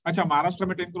say, अच्छा महाराष्ट्र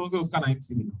में 10 crores है, उसका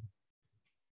 9C लिखो.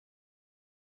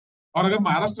 और अगर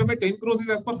महाराष्ट्र में 10 crores is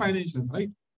as per financials,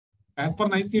 right? As per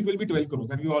 9C, it will be 12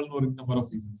 crores, and we all know the number of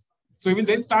reasons. So we will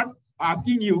then start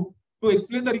asking you to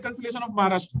explain the reconciliation of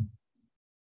Maharashtra.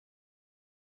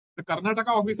 The Karnataka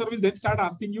officer will then start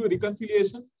asking you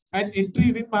reconciliation and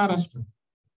entries in Maharashtra.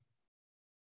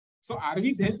 So are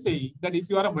we then saying that if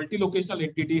you are a multi-locational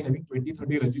entity having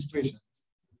 20-30 registrations,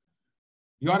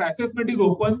 your assessment is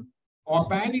open, or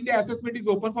pan-India assessment is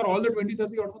open for all the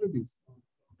 20-30 authorities?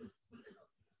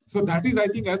 So that is, I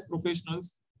think, as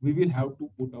professionals, we will have to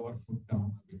put our foot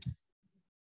down a bit.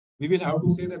 We will have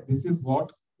to say that this is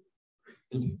what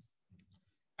it is.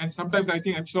 And sometimes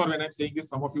I'm sure when I'm saying this,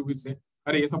 some of you will say,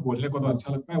 "अरे ये सब बोलने को तो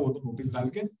अच्छा लगता है, वो तो notice डाल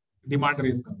के demand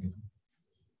raise कर देना."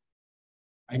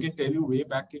 I can tell you way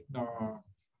back in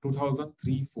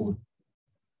 2003-04,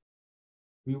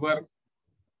 we were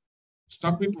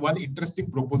stuck with one interesting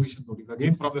proposition notice,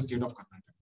 again from the state of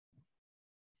Karnataka.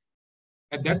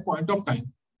 At that point of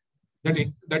time,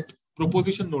 that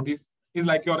proposition notice is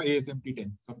like your ASMT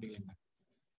 10, something like that.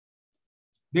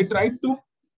 They tried to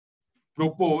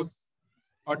propose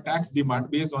a tax demand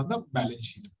based on the balance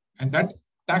sheet, and that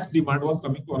tax demand was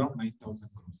coming to around 9,000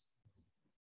 crores.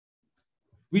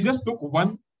 We just took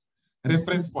one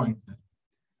reference point there.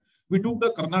 We took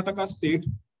the Karnataka state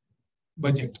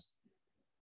budget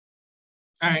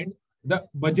and the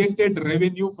budgeted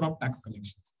revenue from tax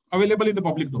collections available in the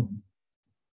public domain.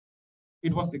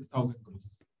 It was 6,000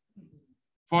 crores.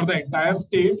 For the entire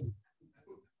state,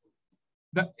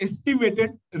 the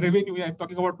estimated revenue, I'm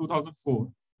talking about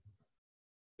 2004,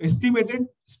 estimated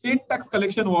state tax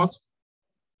collection was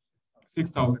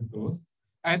 6,000 crores,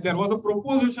 and there was a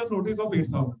proposition notice of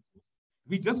 8,000 crores.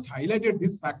 We just highlighted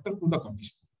this factor to the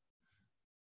commission.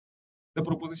 The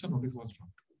proposition notice was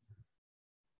dropped.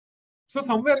 So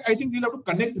somewhere, I think we'll have to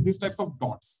connect these types of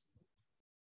dots.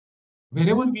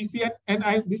 Wherever we see it, and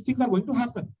these things are going to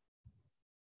happen.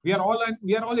 We are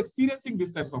all experiencing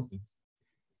these types of things.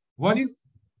 One is,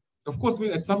 of course,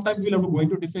 at sometimes we'll have to go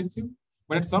into defensive,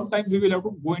 but at sometimes we will have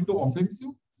to go into offensive.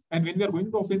 And when we are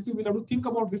going to offensive, we'll have to think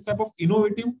about this type of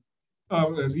innovative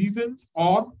reasons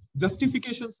or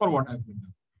justifications for what has been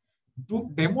done. To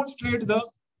demonstrate the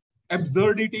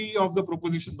absurdity of the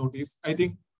proposition notice, I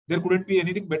think there couldn't be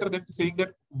anything better than saying that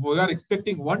we are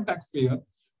expecting one taxpayer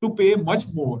to pay much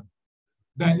more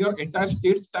than your entire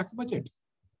state's tax budget.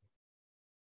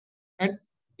 And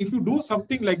if you do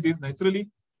something like this,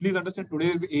 naturally, please understand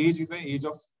today's age is an age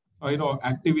of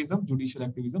activism, judicial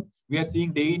activism. We are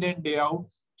seeing day in and day out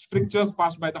strictures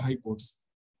passed by the high courts.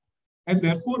 And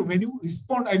therefore, when you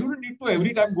respond, I don't need to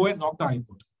every time go and knock the high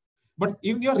court. But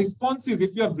in your responses,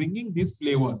 if you are bringing these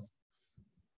flavors,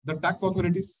 the tax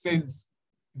authorities sense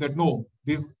that no,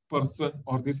 this person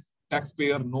or this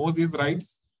taxpayer knows his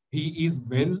rights, he is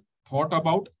well thought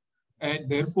about, and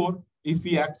therefore, if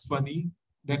he acts funny,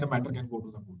 then the matter can go to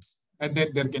the courts. And then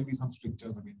there can be some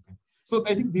strictures against him. So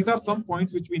I think these are some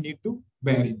points which we need to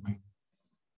bear in mind.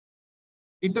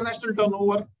 International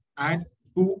turnover and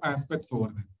two aspects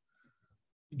over there.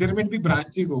 There may be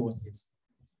branches overseas,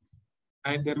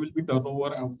 and there will be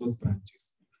turnover of those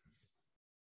branches.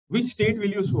 Which state will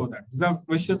you show that? These are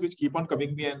questions which keep on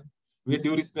coming me, and with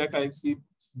due respect, I've seen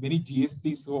many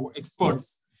GST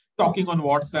experts talking on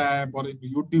WhatsApp or in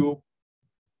YouTube.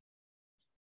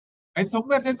 And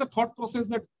somewhere there's a thought process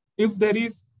that if there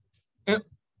is,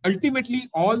 ultimately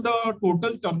all the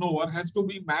total turnover has to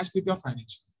be matched with your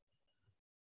financials.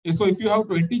 So if you have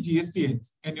 20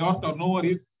 GSTNs and your turnover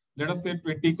is, let us say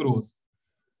 20 crores,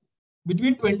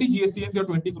 between 20 GSTNs, your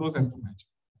 20 crores has to match.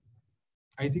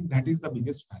 I think that is the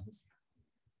biggest fallacy.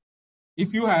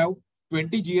 If you have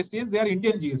 20 GSTNs, they are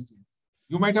Indian GSTNs.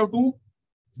 You might have 2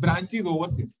 branches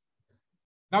overseas.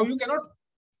 Now you cannot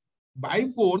by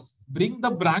force bring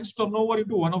the branch turnover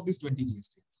into one of these 20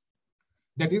 GSTNs.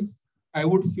 That is, I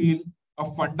would feel, a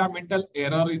fundamental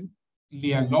error in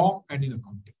law and in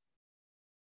accounting.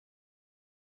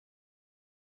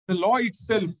 the law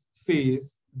itself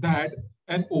says that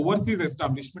an overseas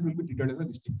establishment will be treated as a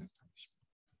distinct establishment.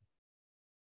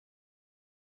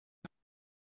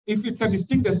 If it's a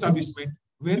distinct establishment,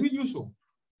 where will you show?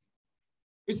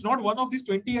 It's not one of these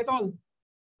 20 at all.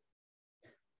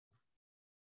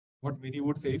 What many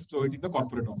would say is show it in the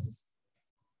corporate office,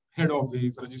 head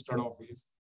office, registered office,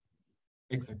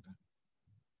 etc.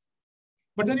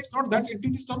 But then it's not that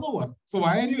entity's turnover. So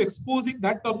why are you exposing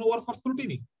that turnover for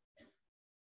scrutiny?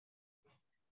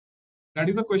 That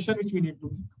is a question which we need to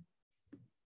think.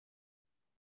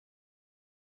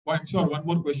 Well, I'm sure one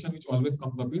more question which always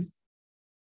comes up is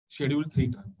Schedule 3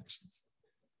 transactions.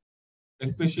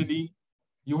 Especially,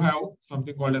 you have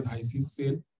something called as high seas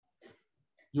sale.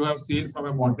 You have sale from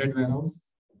a bonded warehouse,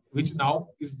 which now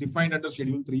is defined under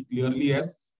Schedule 3 clearly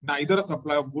as neither a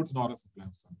supply of goods nor a supply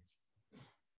of service.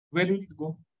 Where will it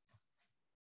go?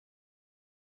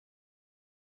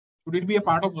 Could it be a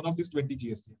part of one of these 20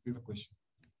 GSTs? Is the question.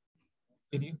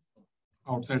 Any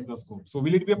outside the scope. So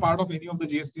will it be a part of any of the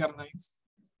GSTR 9s?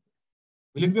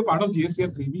 Will it be a part of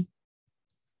GSTR 3B?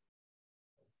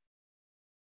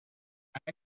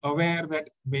 I'm aware that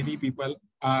many people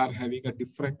are having a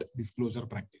different disclosure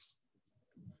practice.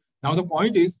 Now the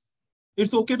point is,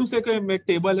 it's okay to say कि एक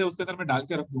table है उसके अंदर मैं डाल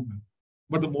के रख दूंगा.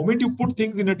 But the moment you put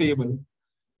things in a table,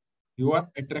 you are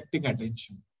attracting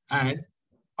attention and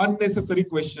unnecessary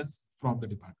questions from the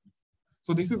department.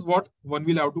 So this is what one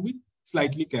will have to be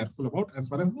slightly careful about as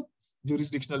far as the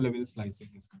jurisdictional level slicing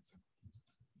is concerned.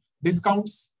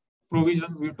 Discounts,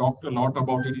 provisions, we talked a lot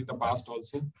about it in the past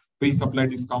also. Pre-supply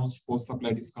discounts,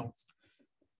 post-supply discounts.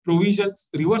 Provisions,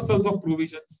 reversals of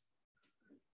provisions.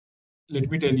 Let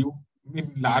me tell you,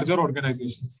 in larger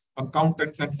organizations,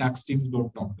 accountants and tax teams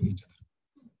don't talk to each other.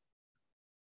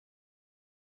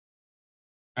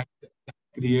 And that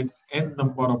creates n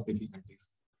number of difficulties.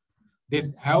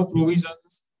 They have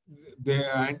provisions,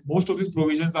 and most of these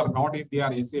provisions are not in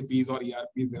their SAPs or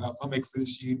ERPs. There are some Excel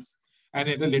sheets. And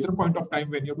at a later point of time,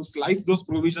 when you have to slice those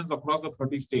provisions across the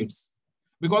 30 states,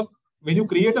 because when you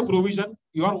create a provision,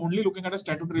 you are only looking at a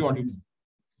statutory auditing.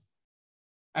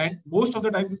 And most of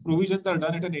the times, these provisions are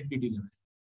done at an entity level.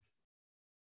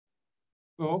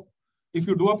 So if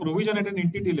you do a provision at an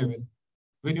entity level,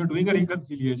 when you're doing a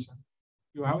reconciliation,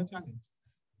 you have a challenge.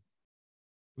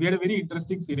 We had a very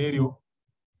interesting scenario.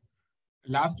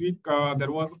 Last week,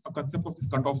 there was a concept of this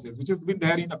cutoff sales, which has been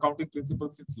there in accounting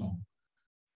principles since long.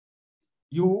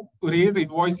 You raise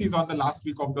invoices on the last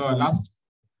week of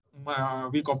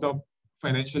the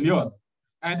financial year,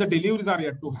 and the deliveries are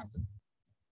yet to happen.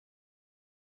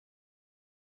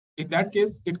 In that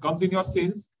case, it comes in your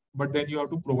sales, but then you have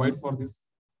to provide for this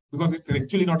because it's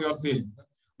actually not your sale.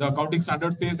 The accounting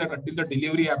standard says that until the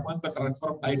delivery happens, the transfer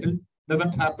of title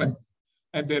doesn't happen,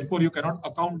 and therefore you cannot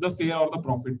account the sale or the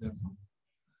profit therefrom.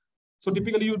 So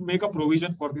typically, you make a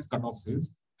provision for this cut-off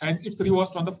sales, and it's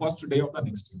reversed on the first day of the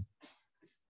next year.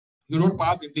 You don't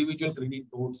pass individual credit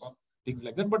notes or things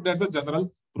like that, but there's a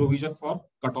general provision for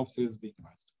cut-off sales being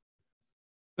passed.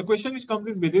 The question which comes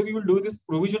is whether you will do this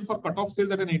provision for cut-off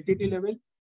sales at an entity level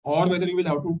or whether you will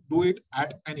have to do it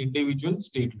at an individual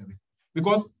state level.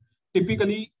 Because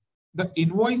typically, the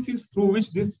invoices through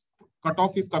which this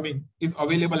cut-off is coming is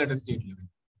available at a state level.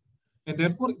 And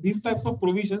therefore, these types of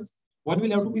provisions, one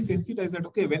will have to be sensitized that,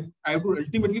 okay, when I have to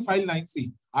ultimately file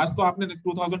 9C, आज तो आपने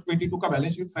 2022 का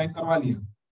balance sheet sign करवा लिया,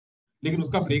 लेकिन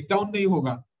उसका breakdown नहीं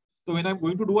होगा, so when I'm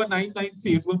going to do a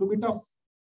 9C, it's going to be tough.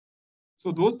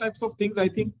 So those types of things, I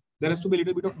think there has to be a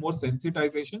little bit of more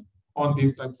sensitization on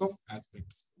these types of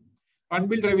aspects.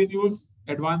 Unbilled revenues,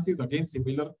 advances, again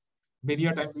similar. Many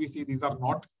a times we see these are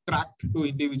not tracked to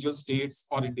individual states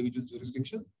or individual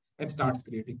jurisdictions and starts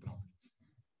creating problems.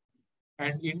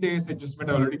 And Ind AS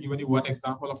adjustment, I've already given you one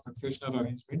example of concessional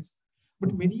arrangements.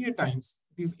 But many a times,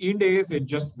 these Ind AS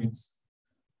adjustments,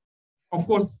 of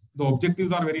course, the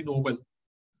objectives are very noble.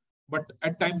 But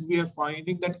at times we are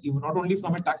finding that even not only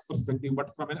from a tax perspective,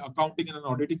 but from an accounting and an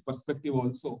auditing perspective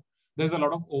also, there's a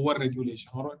lot of over-regulation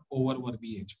or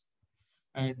over-verbiage.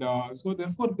 And so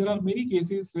therefore, there are many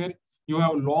cases where you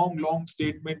have long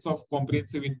statements of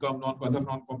comprehensive income, other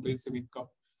non-comprehensive income,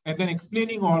 and then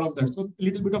explaining all of that. So a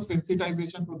little bit of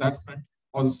sensitization to that front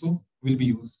also will be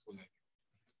useful.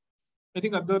 I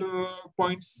think other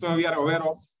points we are aware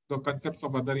of the concepts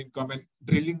of other income and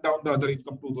drilling down the other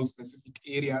income to those specific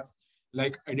areas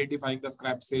like identifying the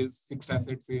scrap sales, fixed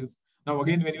asset sales. Now,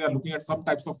 again, when you are looking at some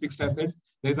types of fixed assets,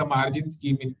 there is a margin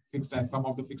scheme in some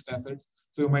of the fixed assets.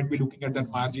 So you might be looking at that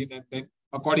margin and then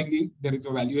accordingly, there is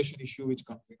a valuation issue which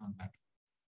comes in on that.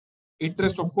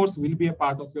 Interest, of course, will be a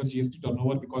part of your GST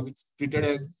turnover because it's treated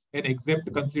as an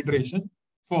exempt consideration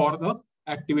for the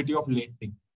activity of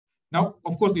lending. Now,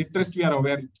 of course, interest we are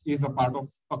aware is a part of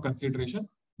a consideration,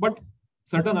 but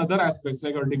certain other aspects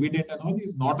like our dividend and all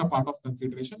is not a part of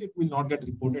consideration. It will not get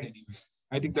reported anyway.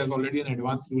 I think there's already an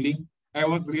advance ruling. I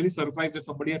was really surprised that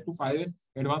somebody had to file an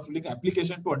advance ruling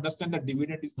application to understand that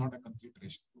dividend is not a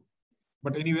consideration.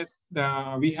 But anyways,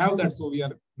 we have that, so we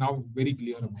are now very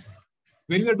clear about it.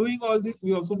 When we are doing all this,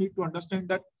 we also need to understand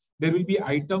that there will be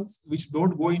items which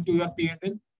don't go into your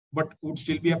P&L, but would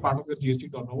still be a part of your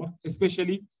GST turnover,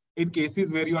 especially in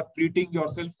cases where you are treating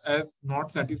yourself as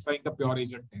not satisfying the pure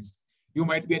agent test. You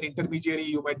might be an intermediary,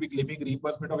 you might be claiming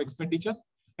reimbursement of expenditure,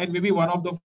 and maybe one of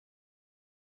the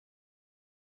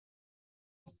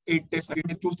 8 tests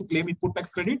you choose to claim input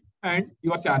tax credit and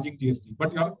you are charging GST.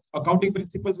 But your accounting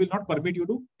principles will not permit you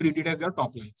to treat it as your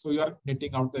top line. So you are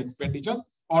netting out the expenditure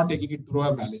or taking it through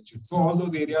a balance sheet. So all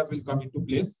those areas will come into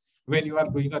place when you are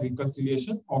doing a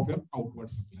reconciliation of your outward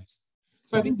supplies.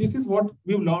 So I think this is what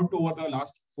we've learned over the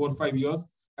last 4 or 5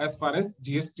 years as far as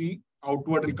GST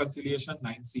outward reconciliation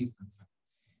 9C is concerned.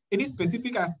 Any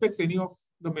specific aspects any of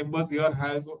the members here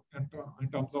has in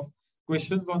terms of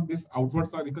questions on this outward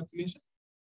reconciliation?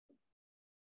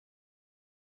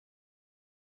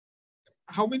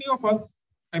 How many of us,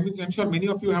 I'm sure many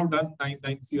of you have done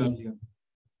 9C earlier,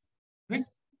 right?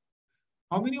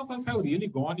 How many of us have really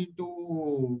gone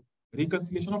into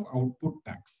reconciliation of output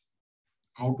tax?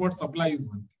 Outward supply is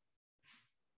one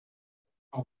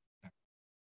thing.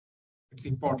 It's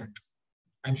important.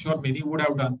 I'm sure many would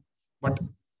have done, but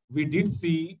we did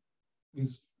see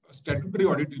these statutory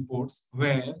audit reports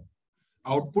where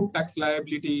output tax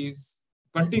liability is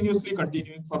continuously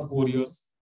continuing for 4 years.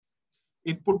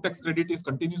 Input tax credit is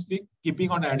continuously keeping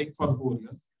on adding for 4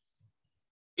 years.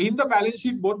 In the balance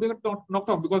sheet, both they got knocked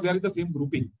off because they are in the same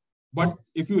grouping. But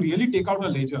if you really take out a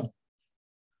ledger,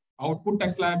 output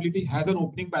tax liability has an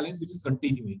opening balance which is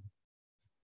continuing.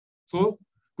 So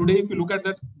today, if you look at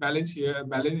that balance here,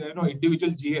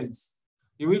 individual GLs,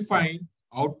 you will find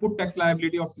output tax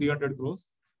liability of 300 crores,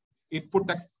 input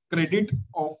tax credit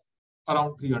of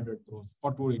around 300 crores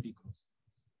or 280 crores.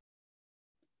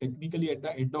 Technically, at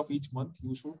the end of each month,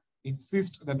 you should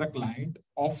insist that the client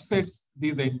offsets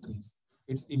these entries.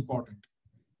 It's important.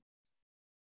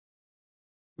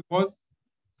 Because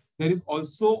there is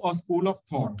also a school of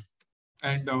thought,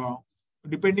 and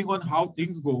depending on how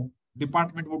things go,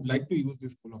 department would like to use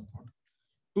this school of thought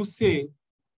to say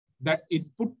that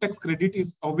input tax credit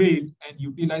is availed and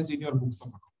utilized in your books of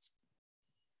accounts.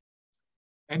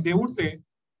 And they would say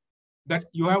that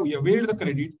you have availed the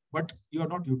credit, but you are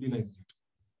not utilized it.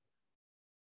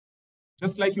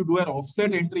 Just like you do an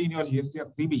offset entry in your GST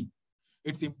 3B,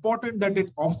 it's important that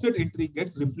an offset entry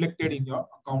gets reflected in your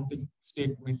accounting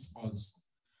statements also.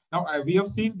 Now, we have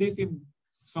seen this in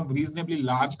some reasonably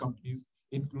large companies,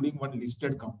 including one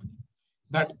listed company,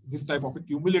 that this type of a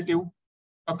cumulative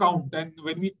account. And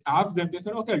when we asked them, they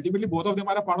said, okay, ultimately both of them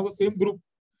are a part of the same group.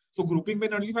 So grouping में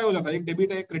nullify हो जाता है, एक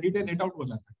debit है, credit है, net out हो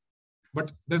जाता है.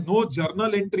 But there's no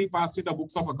journal entry passed in the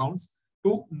books of accounts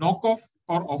to knock off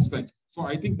or offset. So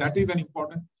I think that is an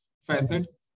important facet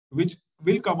which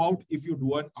will come out if you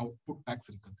do an output tax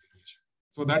reconciliation.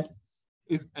 So that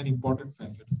is an important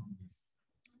facet from this.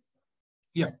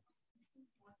 Yeah.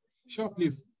 Sure,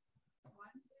 please. One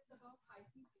is about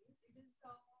IC sales. It is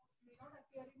may not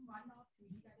appear in one or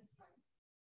three. That is fine.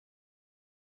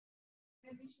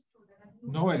 Then we should show that.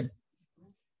 No way.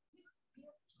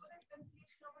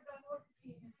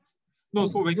 No,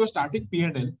 so when you're starting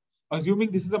P&L,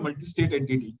 assuming this is a multi-state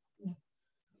entity,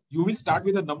 you will start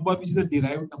with a number which is a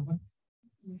derived number.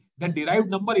 The derived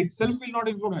number itself will not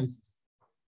include ICs.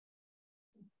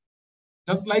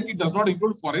 Just like it does not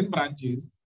include foreign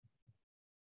branches.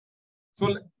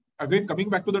 So again, coming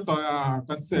back to the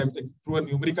concept through a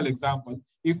numerical example,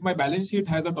 if my balance sheet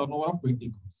has a turnover of 20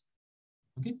 crores,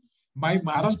 okay, my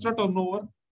Maharashtra turnover,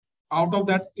 out of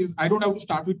that is, I don't have to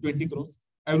start with 20 crores.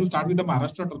 I will start with the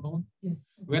Maharashtra turnover. Yes.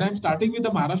 When I'm starting with the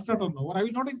Maharashtra turnover, I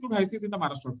will not include ICs in the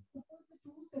Maharashtra. Suppose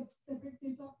the two separate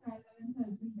sales of trial balance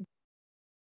has been.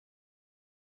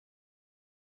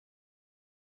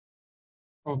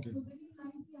 Okay. So then you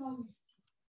can see how.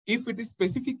 If it is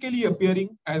specifically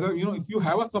appearing as a, if you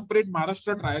have a separate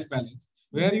Maharashtra trial balance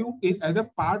where you, as a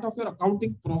part of your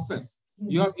accounting process,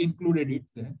 yes, you have included it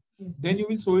there, yes, then you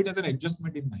will show it as an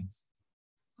adjustment in 9C.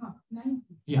 9C.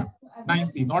 Yeah, so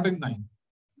 9C, not in 9.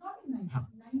 Not in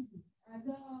 9C.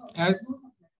 9C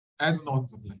as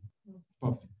non-supply.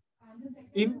 Perfect.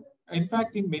 In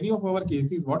fact, in many of our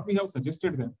cases, what we have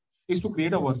suggested them is to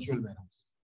create a virtual warehouse.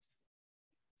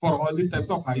 For all these types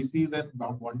of ICs and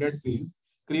bonded sales,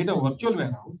 create a virtual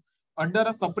warehouse under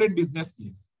a separate business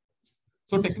place.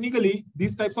 So technically,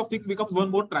 these types of things becomes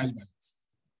one more trial balance.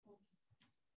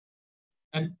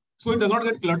 And so it does not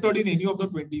get cluttered in any of the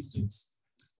 20 states.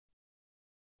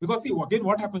 Because see, again,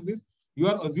 what happens is you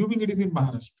are assuming it is in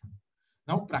Maharashtra.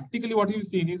 Now, practically what you've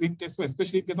seen is in case,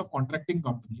 especially in case of contracting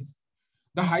companies,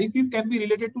 the high seas can be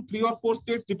related to 3 or 4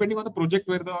 states depending on the project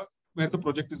where the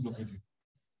project is located.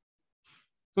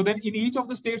 So then in each of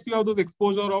the states, you have those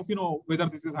exposure of, whether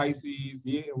this is high seas,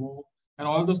 and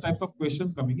all those types of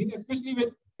questions coming in, especially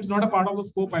when it's not a part of the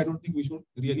scope. I don't think we should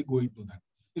really go into that.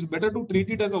 It's better to treat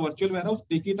it as a virtual warehouse,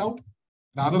 take it out,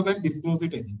 rather than disclose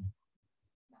it anyway.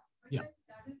 Yeah.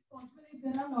 That is possible if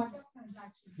there are a lot of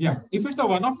transactions. Yeah. If it's a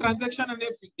one-off transaction, and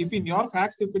if in your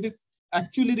facts, if it is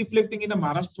actually reflecting in a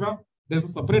Maharashtra, there's a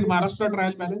separate Maharashtra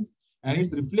trial balance, and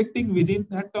it's reflecting within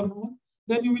that turnover,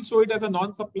 then you will show it as a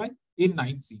non-supply in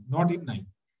 9C, not in 9.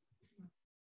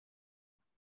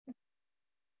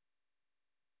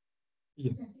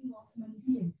 Yes. Setting off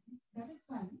monthly entries, that is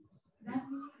fine. That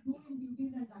we do in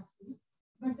duties and taxes.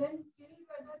 But then still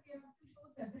whether we have to show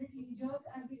separate ledgers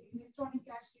as an electronic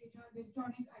cash ledger,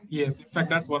 electronic ID. Yes, in fact,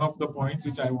 that's one of the points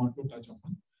which I want to touch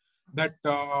upon. That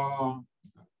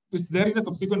it's there in a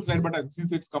subsequent slide, but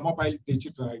since it's come up, I'll teach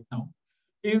it right now.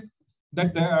 Is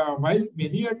that while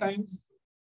many a times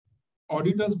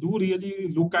auditors do really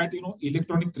look at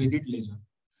electronic credit ledger,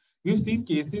 we've seen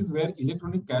cases where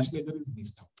electronic cash ledger is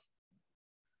missed out.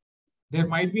 There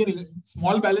might be a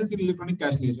small balance in electronic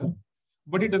cash ledger,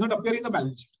 but it doesn't appear in the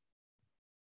balance sheet.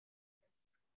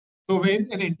 So when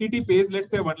an entity pays, let's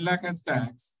say 1 lakh as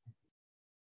tax,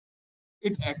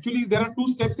 it actually, there are 2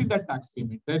 steps in that tax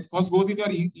payment. That first goes in your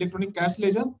electronic cash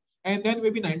ledger, and then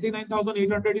maybe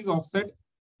 99,800 is offset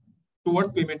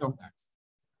towards payment of tax.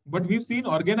 But we've seen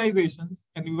organizations,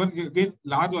 and even again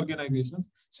large organizations,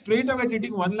 straight away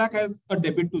treating 1 lakh as a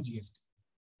debit to GST.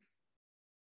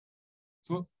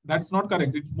 So that's not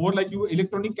correct. It's more like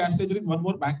electronic cash ledger is one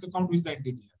more bank account which the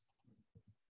entity has.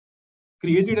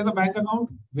 Create it as a bank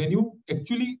account. When you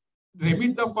actually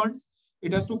remit the funds,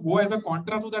 it has to go as a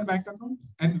contra to that bank account.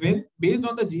 And when based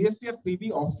on the GST or 3B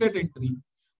offset entry,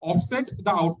 offset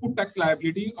the output tax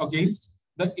liability against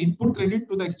the input credit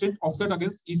to the extent offset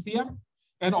against ECR,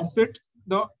 and offset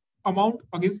the amount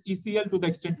against ECL to the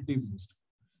extent it is used.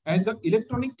 And the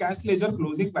electronic cash ledger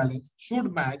closing balance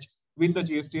should match with the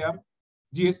GST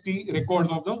records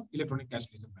of the electronic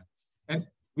cash ledger balance. And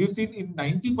we've seen in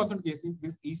 90% cases,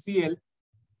 this ECR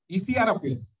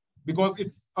appears because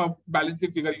it's a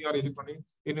balancing figure in your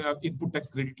input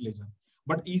tax credit ledger.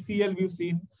 But ECL, we've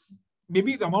seen,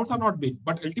 maybe the amounts are not big,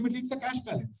 but ultimately it's a cash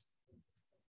balance.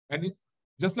 And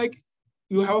just like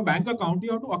you have a bank account,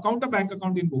 you have to account a bank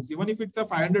account in books. Even if it's a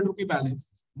 500 rupee balance,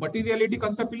 materiality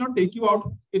concept will not take you out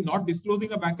in not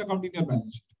disclosing a bank account in your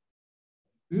balance sheet.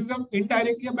 This is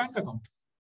indirectly a bank account.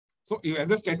 So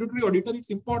as a statutory auditor, it's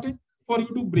important for you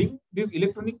to bring this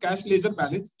electronic cash ledger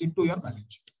balance into your balance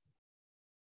sheet.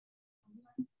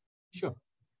 Sure.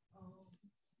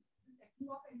 The setting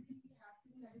off entry we have to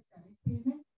do, that is direct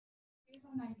payment, is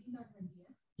on 19th or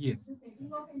 20th. Yes. The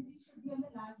setting off entry should be on the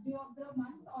last day of the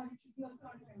month, or it should be also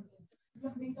on 20th. The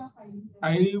date of filing.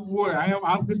 I have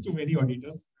asked this to many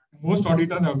auditors. Most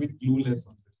auditors have been clueless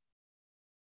on this.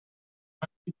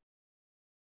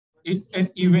 It's an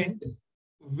event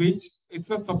which is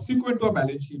a subsequent to a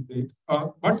balance sheet date,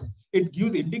 but it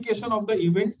gives indication of the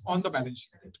events on the balance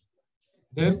sheet date.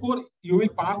 Therefore, you will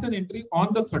pass an entry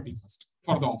on the 31st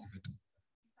for the offset.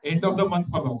 End of the month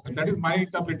for the offset. That is my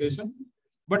interpretation.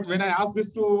 But when I ask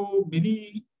this to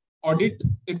many audit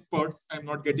experts, I'm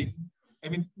not getting,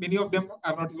 many of them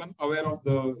are not even aware of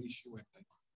the issue at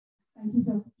times. Thank you,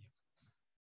 sir.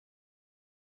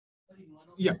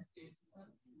 Yeah.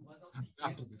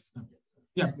 After this.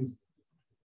 Yeah, please.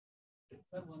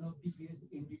 Sir, one of the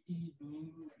entity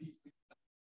doing this.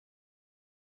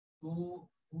 So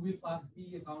who will pass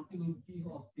the accounting entry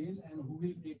of sale and who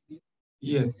will take the?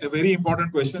 Yes, a very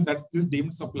important question. That's this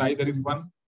deemed supply. There is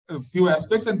a few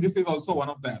aspects, and this is also one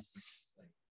of the aspects.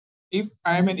 If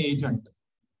I am an agent,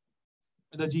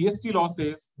 the GST law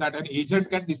says that an agent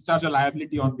can discharge a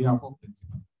liability on behalf of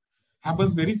principal.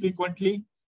 Happens very frequently.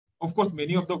 Of course,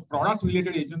 many of the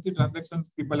product-related agency transactions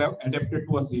people have adapted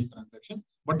to a sale transaction,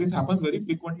 but this happens very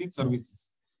frequently in services.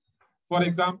 For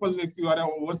example, if you are an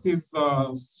overseas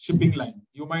shipping line,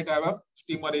 you might have a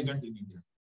steamer agent in India.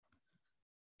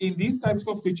 In these types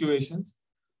of situations,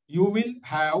 you will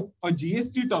have a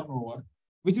GST turnover,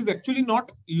 which is actually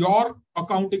not your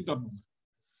accounting turnover.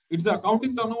 It's the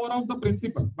accounting turnover of the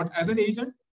principal, but as an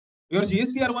agent, your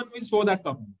GSTR1 will show that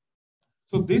turnover.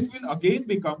 So this will again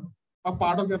become a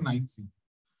part of your 9C.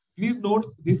 Please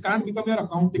note, this can't become your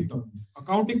accounting turnover.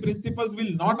 Accounting principles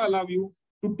will not allow you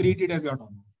to treat it as your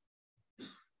turnover.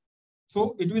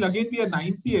 So it will again be a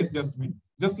 9C adjustment,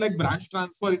 just like branch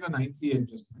transfer is a 9C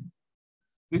adjustment.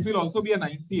 This will also be a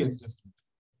 9C adjustment.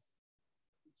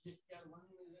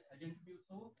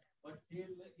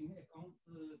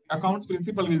 Accounts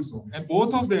principal will show, and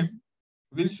both of them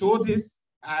will show this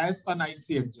as a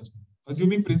 9C adjustment.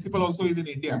 Assuming principal also is in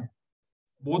India,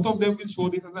 both of them will show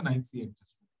this as a 9C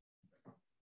adjustment.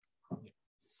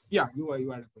 Yeah, you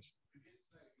had a question.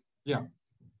 Yeah.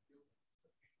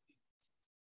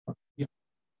 Yeah.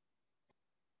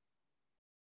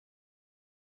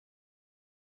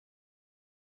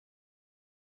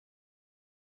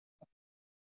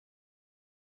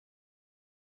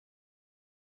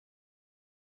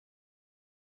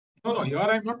 No, here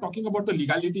I'm not talking about the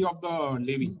legality of the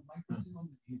levy.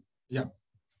 Yeah.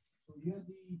 So here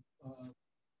the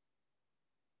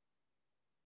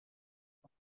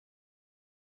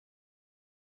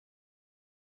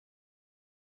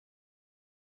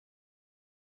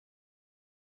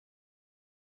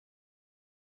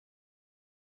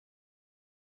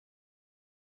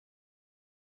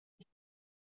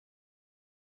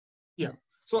Yeah.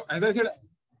 So as I said,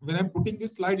 when I'm putting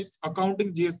this slide, it's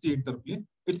accounting GST interplay.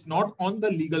 It's not on the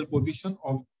legal position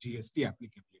of GST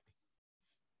applicability.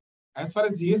 As far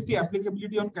as GST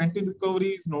applicability on canteen recovery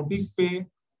is notice pay,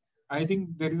 I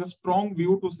think there is a strong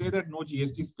view to say that no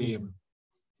GST is payable.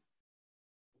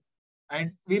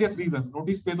 And various reasons.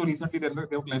 Notice pay, though recently they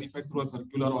have clarified through a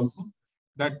circular also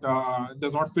that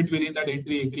does not fit within that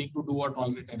entry agreeing to do or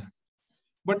tolerate an act.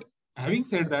 But having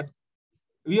said that,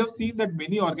 we have seen that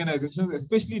many organizations,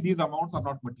 especially these amounts, are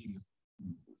not material.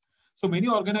 So many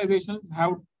organizations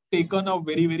have taken a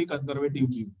very, very conservative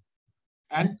view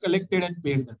and collected and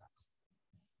paid the tax.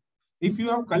 If you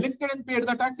have collected and paid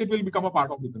the tax, it will become a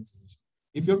part of reconciliation.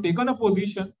 If you have taken a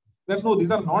position that no, these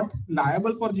are not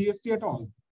liable for GST at all,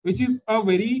 which is a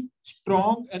very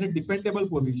strong and a defendable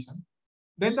position,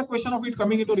 then the question of it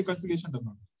coming into reconciliation does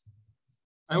not exist.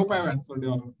 I hope I have answered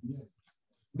your.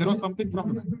 There was something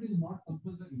from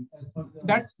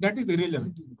that is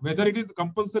irrelevant. Whether it is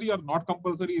compulsory or not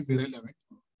compulsory is irrelevant.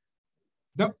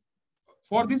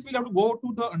 For this, we'll have to go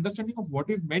to the understanding of what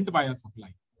is meant by a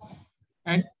supply.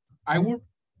 And I would,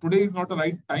 today is not the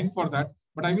right time for that,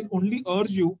 but I will only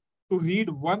urge you to read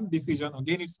one decision.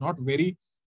 Again, it's not very,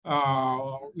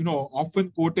 often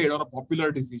quoted or a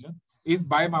popular decision, is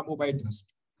by Mamubai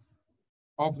Trust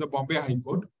of the Bombay High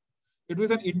Court. It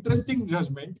was an interesting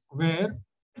judgment where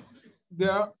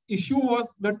the issue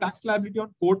was the tax liability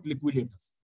on court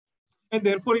liquidators. And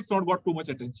therefore, it's not got too much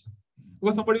attention.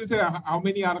 Because somebody will say, how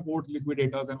many are court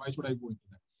liquidators and why should I go into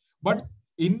that? But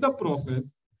in the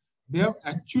process, they have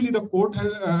actually, the court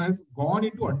has gone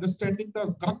into understanding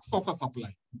the crux of a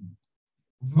supply.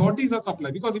 What is a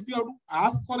supply? Because if you have to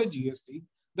ask for a GST,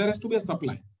 there has to be a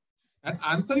supply. And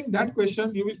answering that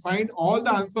question, you will find all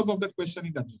the answers of that question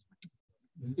in that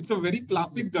judgment. It's a very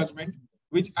classic judgment,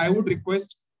 which I would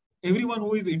request everyone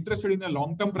who is interested in a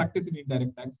long-term practice in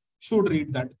indirect tax should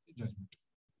read that judgment.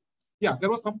 Yeah, there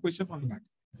was some question from the back.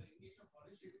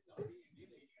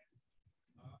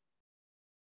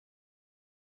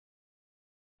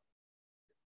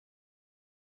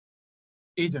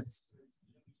 Agents.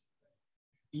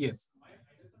 Yes.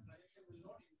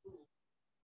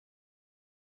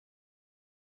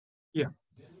 Yeah.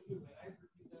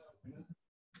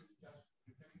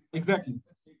 Exactly.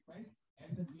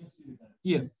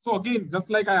 Yes. So again, just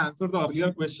like I answered the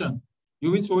earlier question,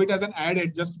 you will show it as an add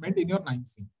adjustment in your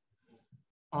 9C.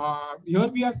 Here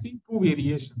we are seeing two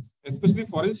variations, especially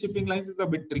foreign shipping lines is a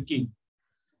bit tricky.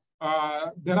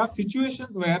 There are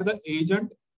situations where the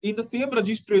agent in the same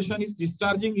registration is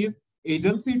discharging his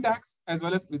agency tax as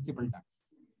well as principal tax.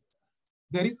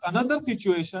 There is another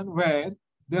situation where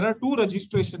there are two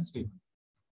registration statements.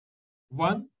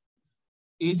 One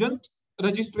agent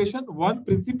registration, one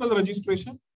principal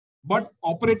registration, but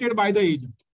operated by the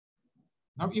agent.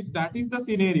 Now, if that is the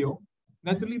scenario,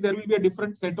 naturally there will be a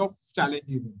different set of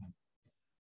challenges in that.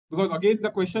 Because again, the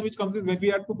question which comes is when we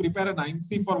have to prepare a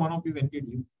 9C for one of these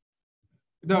entities,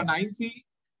 the 9C,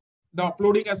 the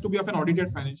uploading has to be of an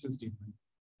audited financial statement.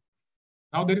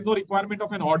 Now, there is no requirement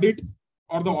of an audit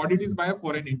or the audit is by a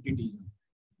foreign entity.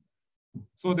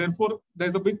 So therefore,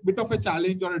 there's a bit of a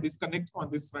challenge or a disconnect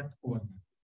on this front over there.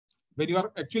 When you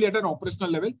are actually at an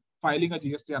operational level, filing a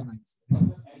GSTR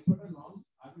 9C.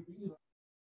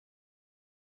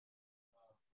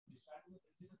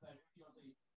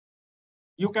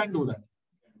 You can do that.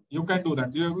 You can do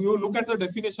that. You look at the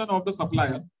definition of the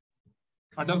supplier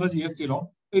under the GST law,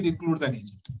 it includes an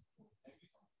agent.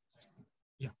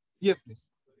 Yeah. Yes, please.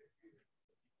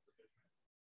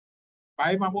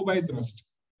 By Mamubai Trust,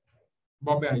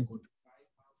 Bombay High Court.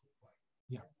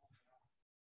 Yeah.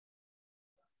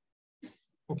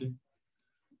 Okay.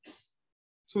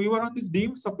 So we were on this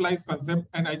deemed supplies concept,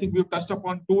 and I think we've touched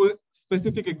upon two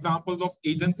specific examples of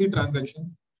agency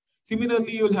transactions.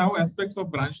 Similarly, you'll have aspects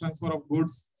of branch transfer of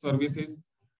goods, services,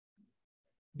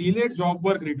 delayed job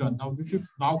work return. Now, this is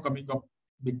now coming up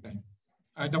big time.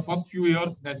 And the first few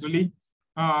years, naturally,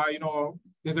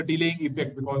 there's a delaying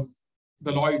effect because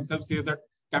the law itself says that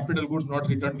capital goods not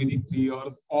returned within 3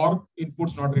 years or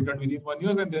inputs not returned within 1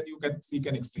 year, and then you can seek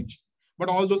an extension. But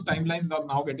all those timelines are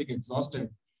now getting exhausted.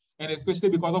 And especially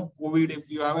because of COVID, if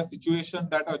you have a situation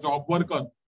that a job worker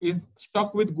is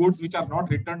stuck with goods which are not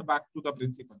returned back to the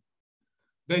principal,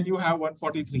 then you have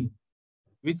 143,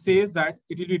 which says that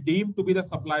it will be deemed to be the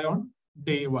supply on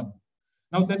day one.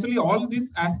 Now, naturally, all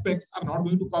these aspects are not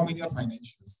going to come in your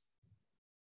financials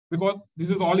because this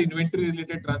is all inventory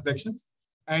related transactions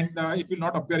and it will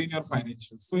not appear in your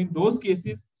financials. So in those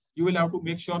cases, you will have to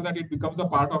make sure that it becomes a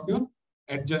part of your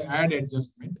add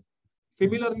adjustment.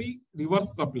 Similarly,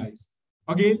 reverse supplies.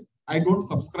 Again, I don't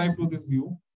subscribe to this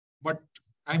view, but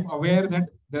I'm aware that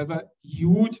there's a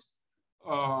huge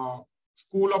a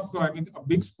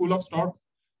big school of thought,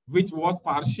 which was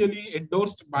partially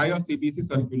endorsed by a CBC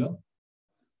circular,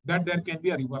 that there can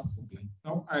be a reverse supply.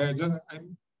 Now,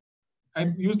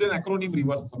 I've used an acronym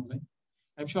reverse supply.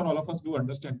 I'm sure all of us do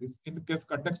understand this. In the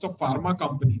context of pharma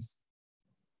companies,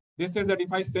 they said that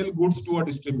if I sell goods to a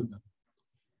distributor,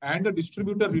 and the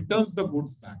distributor returns the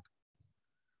goods back,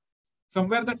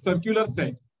 somewhere that circular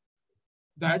said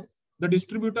that the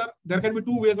distributor, there can be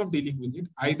two ways of dealing with it.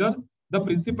 Either the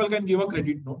principal can give a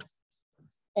credit note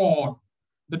or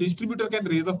the distributor can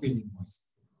raise a sale invoice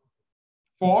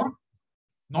for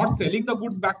not selling the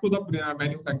goods back to the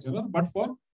manufacturer, but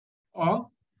for a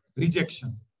rejection.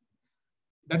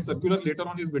 That circular later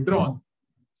on is withdrawn.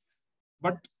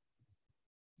 But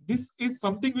this is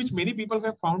something which many people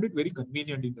have found it very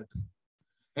convenient in the trade.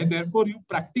 And therefore, you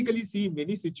practically see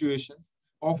many situations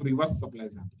of reverse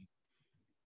supplies happening.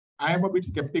 I am a bit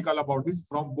skeptical about this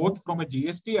both from a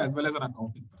GST as well as an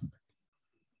accounting perspective.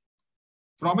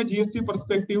 From a GST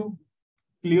perspective,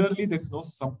 clearly there is no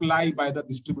supply by the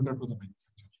distributor to the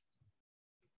manufacturer.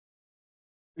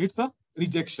 It's a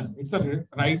rejection. It's a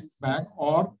write back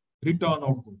or return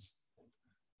of goods.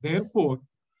 Therefore,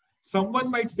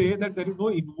 someone might say that there is no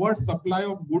inward supply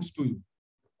of goods to you.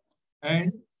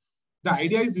 And the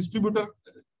idea is distributor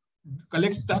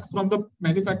collects tax from the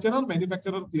manufacturer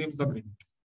claims the credit.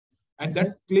 And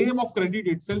that claim of credit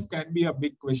itself can be a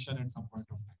big question at some point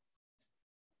of time.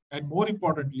 And more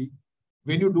importantly,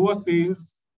 when you do a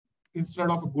sales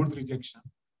instead of a goods rejection,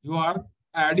 you are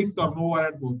adding turnover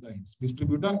at both the ends,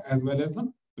 distributor as well as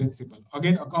the principal.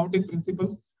 Again, accounting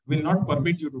principles will not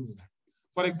permit you to do that.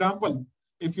 For example,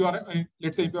 if you are,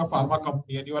 let's say if you are a pharma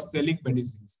company and you are selling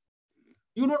medicines,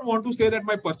 you don't want to say that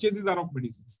my purchases are of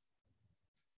medicines.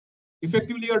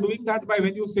 Effectively, you are doing that by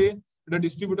when you say the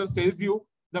distributor sells you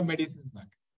the medicines back.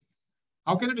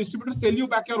 How can a distributor sell you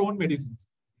back your own medicines?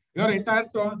 Your entire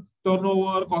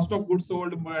turnover, cost of goods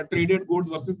sold, traded goods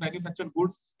versus manufactured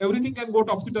goods, everything can go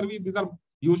topsy-turvy. These are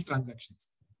huge transactions.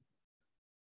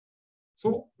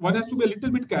 So one has to be a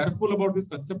little bit careful about this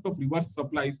concept of reverse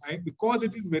supplies. Because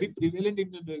it is very prevalent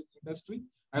in the industry,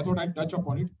 I thought I'd touch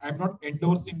upon it. I'm not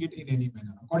endorsing it in any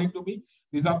manner. According to me,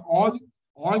 these are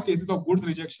all cases of goods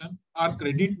rejection are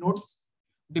credit notes.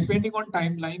 Depending on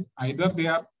timeline, either they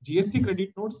are GST credit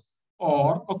notes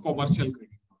or a commercial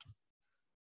credit note.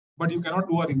 But you cannot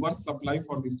do a reverse supply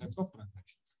for these types of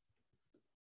transactions.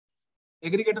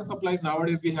 Aggregator supplies,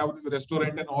 nowadays we have this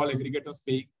restaurant and all aggregators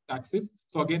paying taxes.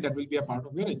 So again, that will be a part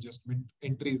of your adjustment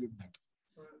entries in that.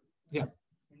 So, yeah.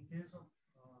 In case of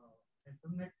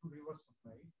alternate to reverse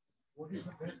supply, what is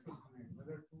the best alternate?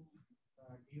 Whether to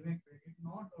give a credit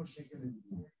note or take a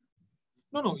credit?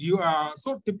 No.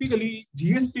 So typically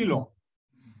GST law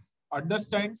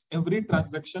understands every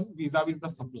transaction vis-a-vis the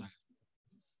supplier.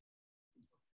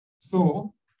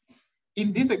 So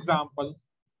in this example,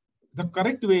 the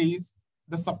correct way is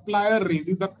the supplier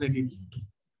raises a credit note.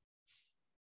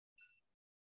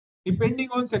 Depending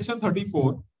on section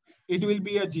 34, it will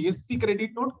be a GST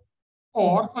credit note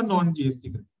or a non-GST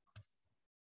credit note.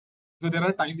 So there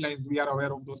are timelines. We are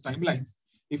aware of those timelines.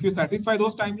 If you satisfy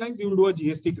those timelines, you will do a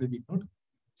GST credit note.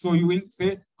 So you will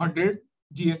say 100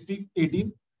 GST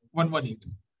 18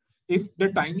 118. If the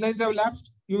timelines have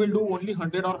lapsed, you will do only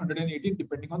 100 or 118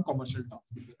 depending on commercial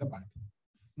terms between the party.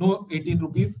 No 18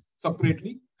 rupees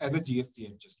separately as a GST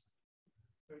adjustment.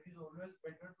 So it is always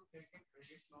better to take a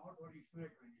credit note or issue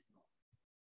a credit note,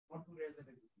 not to raise a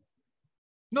credit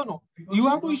note. No. Because you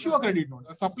have to issue a credit note.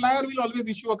 A supplier will always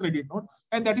issue a credit note,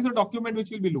 and that is a document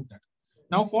which will be looked at.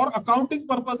 Now, for accounting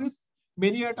purposes,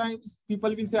 many a times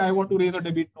people will say, I want to raise a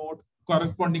debit note,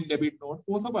 corresponding debit note.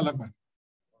 वो सब अलग बात है.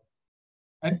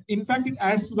 And in fact, it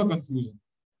adds to the confusion.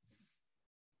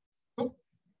 So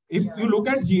if you look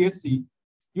at GST,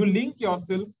 you link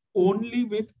yourself only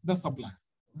with the supplier.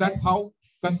 That's how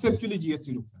conceptually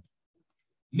GST looks at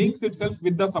it. Links itself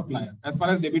with the supplier as far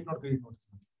as debit note, credit note is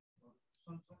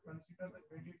concerned. So consider the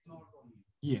credit note only.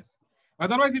 Yes.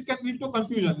 Otherwise, it can lead to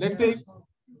confusion. Let's say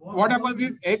what happens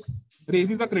is X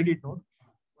raises a credit note.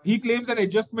 He claims an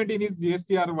adjustment in his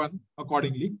GSTR1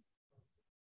 accordingly.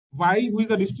 Y, who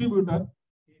is a distributor,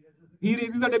 he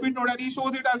raises a debit note and he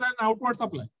shows it as an outward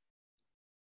supply.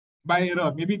 By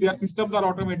error, maybe their systems are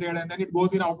automated and then it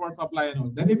goes in outward supply and all.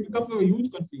 Then it becomes a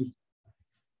huge confusion.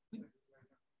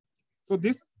 So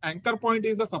this anchor point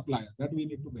is the supplier that we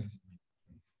need to bear in mind.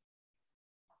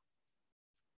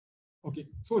 Okay,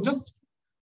 so just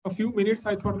a few minutes,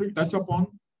 I thought we'll touch upon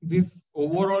this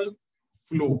overall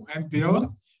flow, and there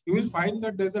you will find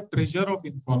that there's a treasure of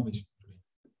information.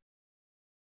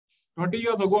 20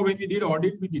 years ago, when we did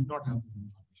audit, we did not have this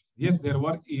information. Yes, there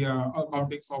were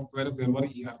accounting softwares, there were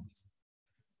ERPs.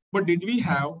 But did we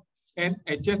have an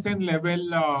HSN level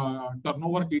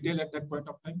turnover detail at that point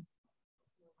of time?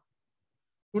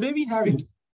 Today we have it.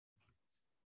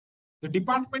 The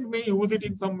department may use it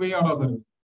in some way or other.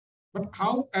 But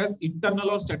how, as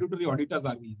internal or statutory auditors,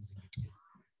 are we using it?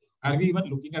 Are we even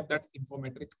looking at that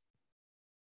infometric?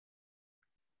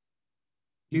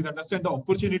 Please understand the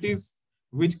opportunities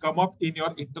which come up in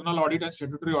your internal audit and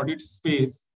statutory audit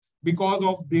space because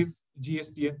of this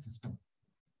GSTN system.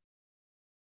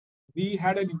 We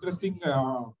had an interesting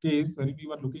case where we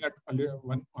were looking at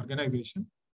one organization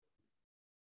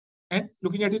and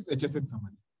looking at its HSN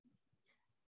summary.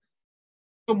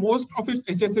 So most of its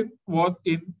HSN was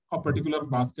in a particular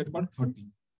basket called 30.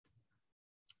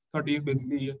 30 is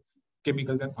basically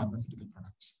chemicals and pharmaceutical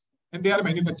products. And they are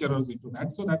manufacturers into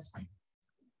that, so that's fine.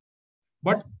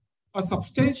 But a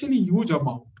substantially huge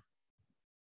amount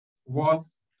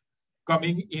was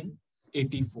coming in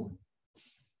 84.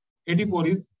 84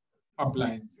 is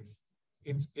appliances,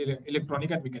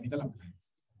 electronic and mechanical appliances.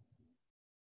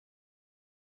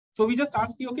 So we just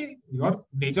asked you, okay, your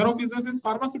nature of business is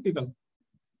pharmaceutical.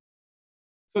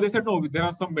 So they said, no, there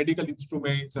are some medical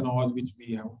instruments and all which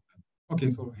we have. Okay,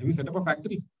 so have you set up a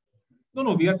factory?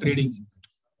 No, we are trading.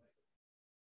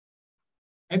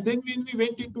 And then when we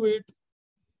went into it,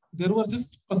 there were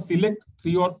just a select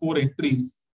 3 or 4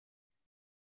 entries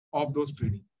of those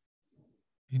trading.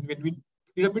 And when we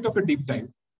did a bit of a deep dive,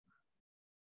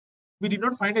 we did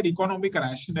not find an economic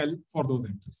rationale for those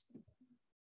entries.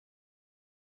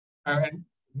 And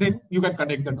then you can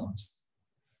connect the dots.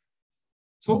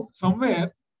 So somewhere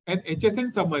an HSN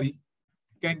summary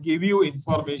can give you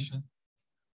information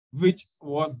which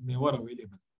was never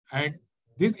available. And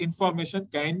this information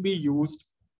can be used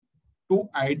to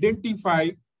identify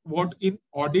what in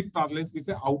audit parlance we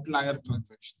say outlier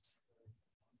transactions.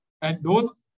 And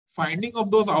those finding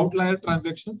of those outlier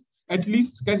transactions at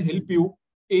least can help you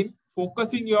in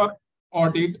focusing your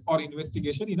audit or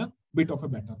investigation in a bit of a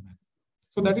better manner.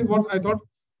 So that is what I thought.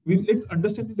 Let's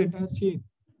understand this entire chain.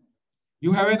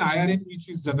 You have an IRN which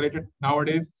is generated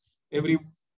nowadays.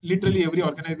 Literally every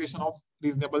organization of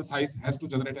reasonable size has to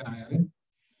generate an IRN.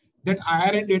 That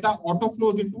IRN data auto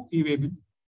flows into e-way bill.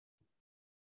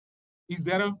 Is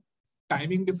there a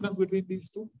timing difference between these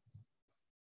two?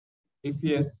 If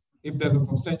yes, if there's a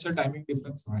substantial timing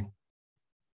difference, why?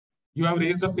 You have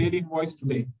raised a sale invoice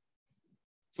today.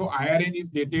 So IRN is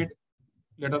dated,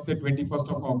 let us say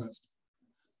 21st of August.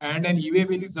 And an e-way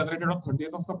bill is generated on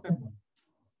 30th of September.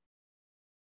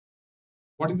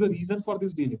 What is the reason for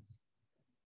this delay?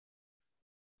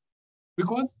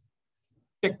 Because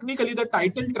technically the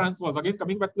title transfers, again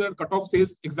coming back to the cut-off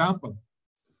sales example,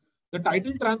 the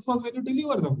title transfers when you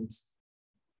deliver the goods.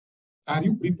 Are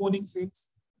you preponing sales?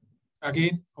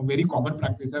 Again, a very common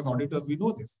practice as auditors, we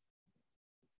know this.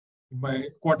 By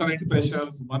quarter-end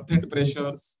pressures, month-end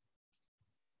pressures,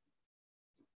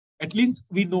 at least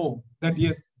we know that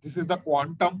yes, this is the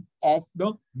quantum of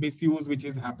the misuse which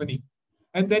is happening.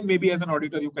 And then maybe as an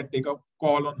auditor, you can take a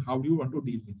call on how do you want to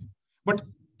deal with it. But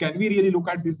can we really look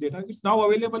at this data? It's now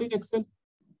available in Excel.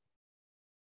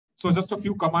 So just a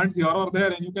few commands here or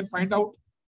there, and you can find out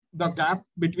the gap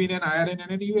between an IRN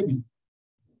and an e-way bill.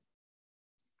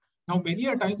 Now, many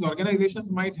a times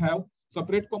organizations might have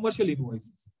separate commercial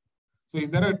invoices. So is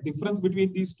there a difference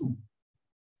between these two?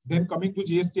 Then coming to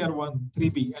GSTR1,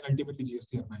 3B, and ultimately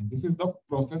GSTR9. This is the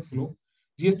process flow.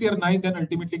 GSTR9 then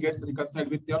ultimately gets reconciled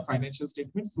with your financial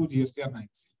statements through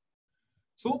GSTR9C.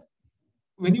 So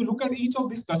when you look at each of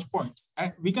these touch points,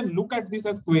 and we can look at this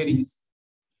as queries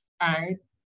and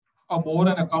more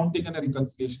an accounting and a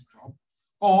reconciliation job,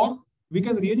 or we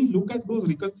can really look at those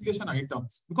reconciliation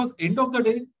items, because end of the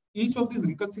day, each of these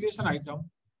reconciliation item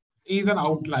is an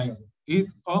outlier,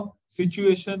 is a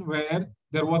situation where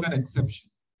there was an exception.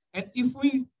 And if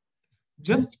we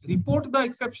just report the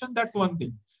exception, that's one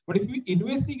thing. But if we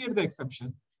investigate the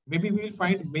exception, maybe we will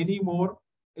find many more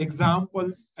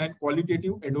examples and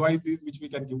qualitative advices which we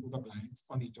can give to the clients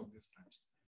on each of these fronts.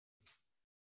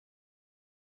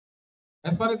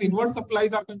 As far as inward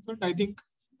supplies are concerned, I think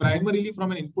primarily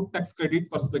from an input tax credit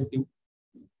perspective,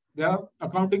 their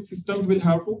accounting systems will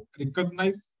have to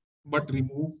recognize but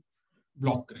remove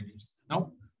block credits.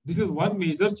 Now, this is one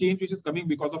major change which is coming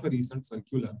because of a recent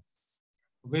circular,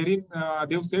 wherein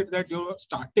they've said that your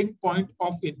starting point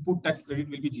of input tax credit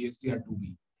will be GST or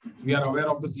 2B. We are aware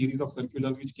of the series of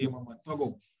circulars which came a month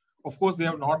ago. Of course, they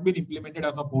have not been implemented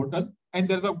on the portal, and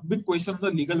there's a big question on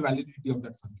the legal validity of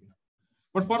that circular.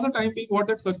 But for the time being, what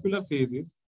that circular says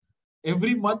is,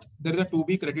 every month there is a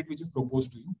 2B credit which is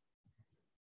proposed to you.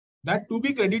 That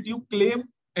 2B credit, you claim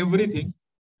everything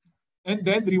and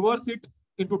then reverse it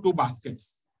into two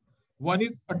baskets. One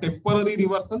is a temporary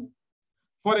reversal.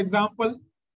 For example,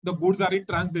 the goods are in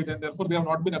transit and therefore they have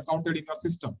not been accounted in your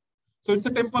system. So it's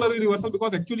a temporary reversal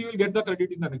because actually you will get the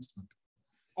credit in the next month.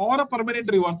 Or a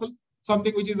permanent reversal,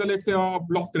 something which is a, let's say, a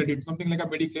block credit, something like a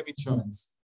Mediclaim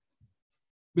insurance,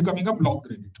 becoming a block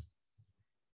credit.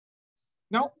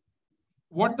 Now,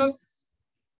 what the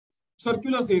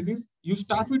circular says is, you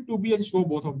start with 2B and show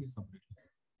both of these separately.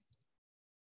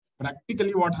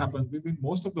 Practically what happens is, in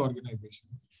most of the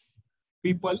organizations,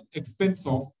 people expense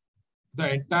off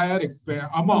the entire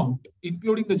amount,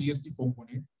 including the GST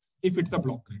component, if it's a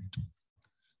block credit.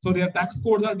 So their tax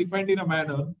codes are defined in a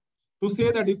manner to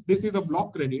say that if this is a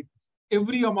block credit,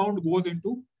 every amount goes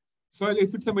into, so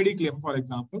if it's a Mediclaim, for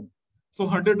example, so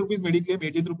 100 rupees Mediclaim,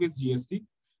 18 rupees GST,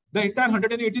 the entire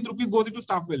 118 rupees goes into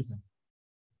staff welfare.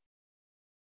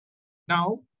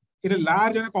 Now, in a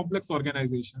large and a complex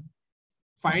organization,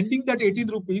 finding that 18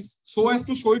 rupees so as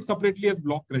to show it separately as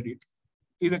block credit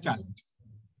is a challenge.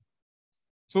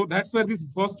 So that's where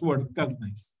this first word,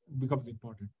 recognize, becomes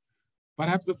important.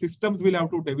 Perhaps the systems will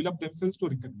have to develop themselves to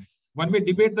recognize. One may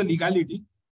debate the legality,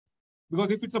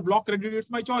 because if it's a block credit, it's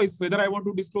my choice whether I want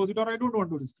to disclose it or I don't want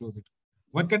to disclose it.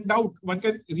 One can doubt, one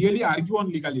can really argue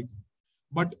on legality.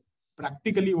 But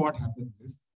practically what happens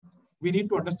is, we need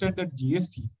to understand that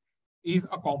GST is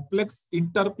a complex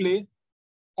interplay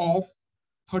of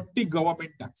 30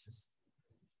 government taxes.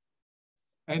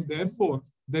 And therefore,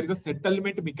 there is a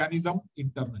settlement mechanism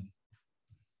internally.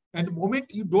 And the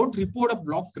moment you don't report a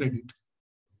block credit,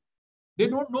 they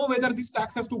don't know whether this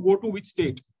tax has to go to which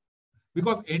state.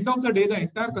 Because end of the day, the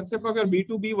entire concept of your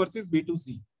B2B versus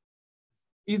B2C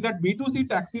is that B2C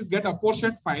taxes get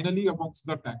apportioned finally amongst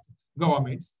the tax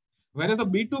governments, whereas a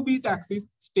B2B taxes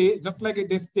stay, just like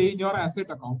they stay in your asset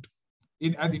account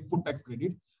as input tax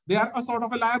credit, they are a sort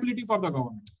of a liability for the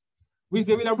government, which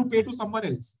they will have to pay to someone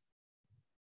else.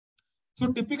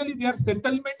 So typically their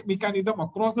settlement mechanism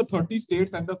across the 30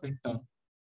 states and the center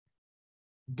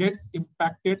gets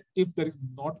impacted if there is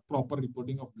not proper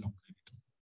reporting of block credit.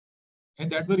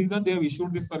 And that's the reason they have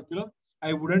issued this circular.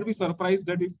 I wouldn't be surprised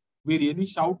that if we really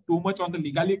shout too much on the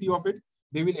legality of it,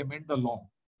 they will amend the law.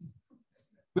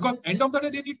 Because end of the day,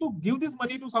 they need to give this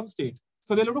money to some state.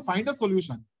 So they'll have to find a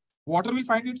solution. Water will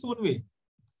find its own way.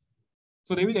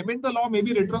 So they will amend the law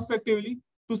maybe retrospectively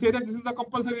to say that this is a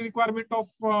compulsory requirement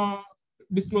of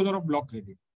disclosure of block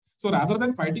credit. So rather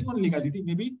than fighting on legality,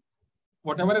 maybe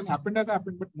whatever has happened,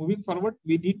 but moving forward,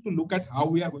 we need to look at how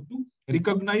we are going to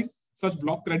recognize such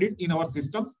block credit in our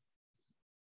systems.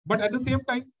 But at the same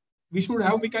time, we should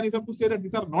have a mechanism to say that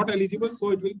these are not eligible,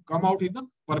 so it will come out in the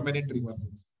permanent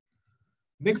reversals.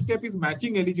 Next step is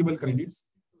matching eligible credits.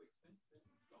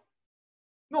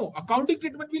 No, accounting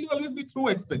treatment will always be through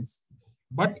expense.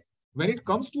 But when it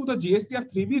comes to the GST or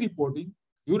 3B reporting,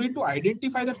 you need to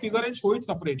identify that figure and show it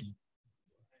separately.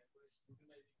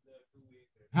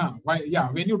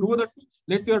 When you do that,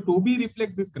 let's say your 2B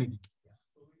reflects this credit.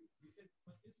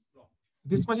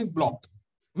 This much is blocked,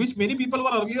 which many people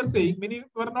were earlier saying, many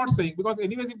were not saying, because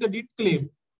anyways, if they did claim,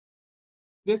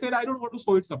 they said, I don't want to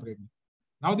show it separately.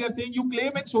 Now they are saying you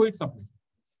claim and show it separately.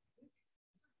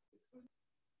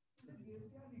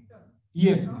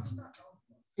 Yes.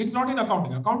 It's not in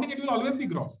accounting. Accounting, it will always be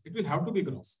gross. It will have to be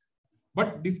gross.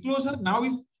 But disclosure now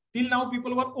is, till now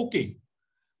people were okay.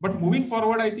 But moving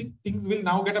forward, I think things will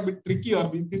now get a bit trickier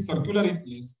with this circular in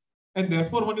place. And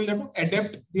therefore, one will have to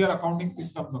adapt their accounting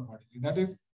systems accordingly. That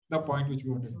is the point which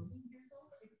we want to do.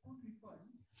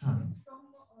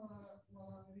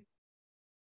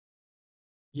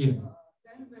 Yes.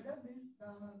 Then whether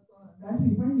that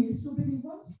refund needs to be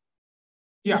reversed?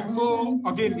 Yeah, so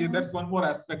again, yeah, that's one more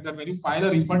aspect that when you file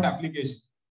a refund application,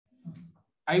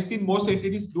 I've seen most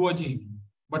entities do a JV,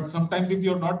 but sometimes if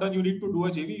you're not done, you need to do a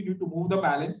JV, you need to move the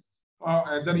balance,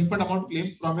 the refund amount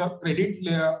claimed from your credit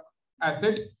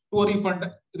asset to a refund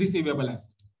receivable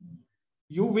asset.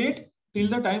 You wait till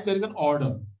the time there is an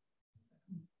order.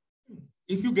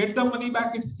 If you get the money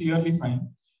back, it's clearly fine.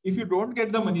 If you don't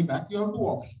get the money back, you have two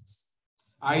options.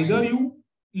 Either you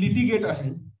litigate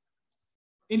ahead,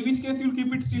 in which case you'll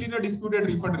keep it still in a disputed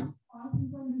refund receipt.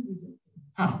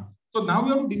 So now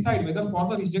you have to decide whether for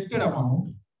the rejected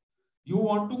amount, you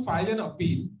want to file an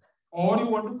appeal or you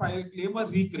want to claim a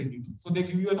recredit. So they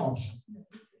give you an option.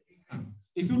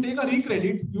 If you take a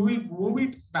recredit, you will move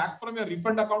it back from your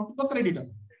refund account to the credit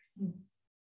account.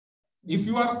 If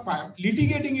you are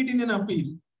litigating it in an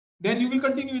appeal, then you will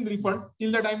continue in refund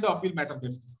till the time the appeal matter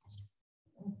gets discussed.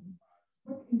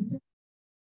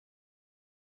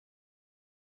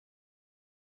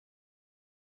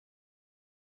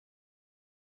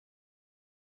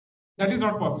 That is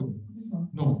not possible.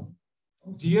 No.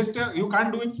 GST, you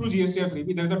can't do it through GST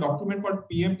 3B. There is a document called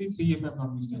PMT3, if I'm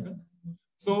not mistaken.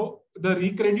 So the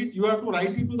recredit, you have to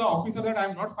write it to the officer that I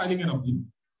am not filing an appeal.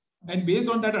 And based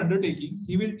on that undertaking,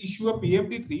 he will issue a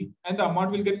PMT3 and the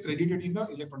amount will get credited in the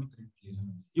electronic credit ledger.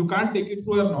 You can't take it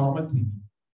through a normal 3B.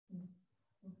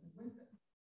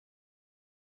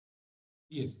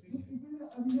 Yes.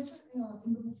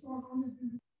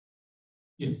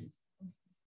 Yes.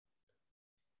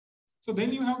 So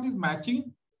then you have this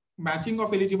matching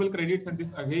of eligible credits, and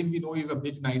this again we know is a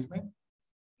big nightmare.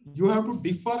 You have to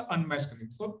defer unmatched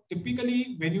credits. So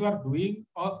typically when you are doing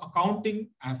an accounting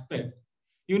aspect,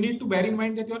 you need to bear in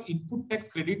mind that your input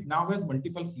tax credit now has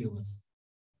multiple flavors.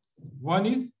 One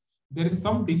is there is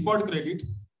some deferred credit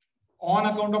on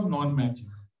account of non-matching.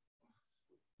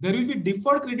 There will be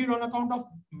deferred credit on account of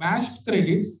matched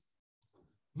credits,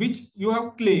 which you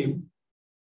have claimed,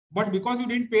 but because you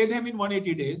didn't pay them in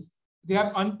 180 days, they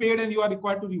are unpaid and you are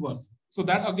required to reverse. So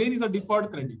that again is a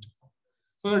deferred credit.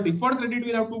 So the deferred credit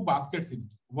will have two baskets in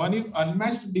it. One is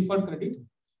unmatched deferred credit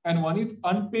and one is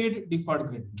unpaid deferred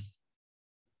credit.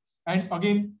 And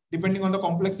again, depending on the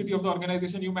complexity of the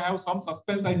organization, you may have some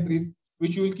suspense entries,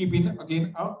 which you will keep in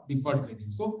again a deferred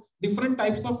credit. So different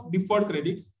types of deferred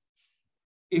credits.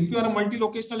 If you are a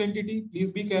multi-locational entity, please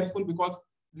be careful because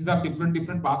these are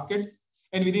different baskets.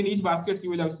 And within each basket, you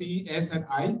will have C, S, and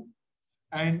I.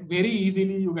 And very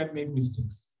easily you can make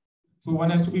mistakes. So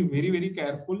one has to be very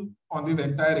careful on this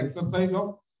entire exercise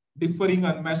of deferring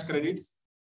unmatched credits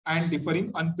and deferring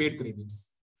unpaid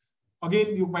credits.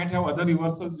 Again, you might have other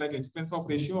reversals like expense of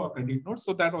ratio or credit notes.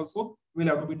 So that also will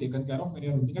have to be taken care of when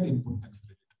you're looking at input tax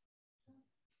credit.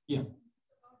 Yeah.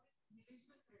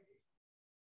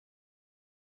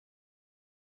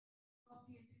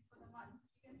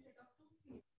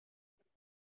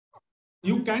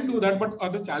 You can do that, but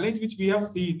the challenge which we have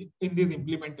seen in this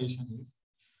implementation is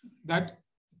that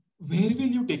where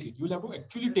will you take it? You'll have to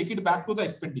actually take it back to the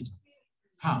expenditure.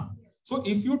 So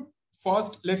if you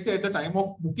first, let's say at the time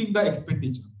of booking the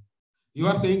expenditure, you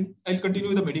are saying, I'll continue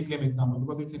with the Mediclaim example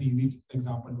because it's an easy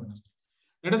example to understand.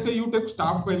 Let us say you took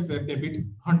staff welfare debit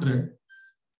 100,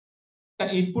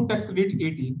 the input tax credit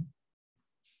 18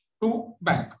 to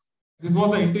bank. This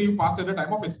was the entry you passed at the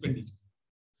time of expenditure.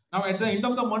 Now, at the end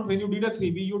of the month, when you did a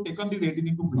 3B, you've taken this 18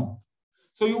 into block.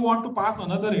 So you want to pass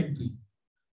another entry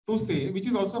to say, which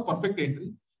is also a perfect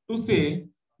entry, to say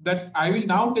that I will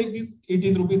now take this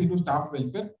 18 rupees into staff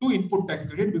welfare to input tax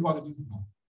credit because it is block.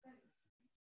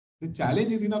 The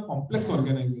challenge is in a complex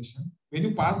organization, when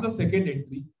you pass the second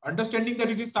entry, understanding that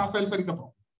it is staff welfare is a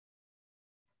problem.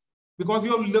 Because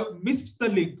you have missed the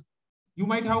link. You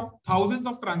might have thousands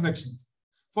of transactions.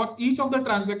 For each of the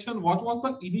transaction, what was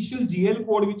the initial GL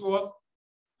code which was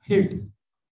hit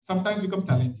sometimes becomes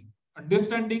challenging.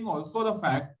 Understanding also the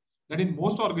fact that in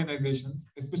most organizations,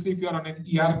 especially if you are on an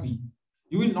ERP,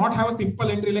 you will not have a simple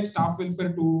entry like staff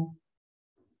welfare to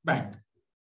bank.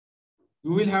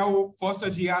 You will have first a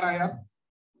GRIR.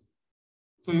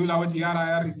 So you will have a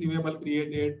GRIR receivable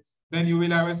created. Then you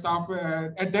will have a staff,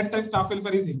 at that time staff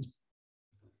welfare is hit.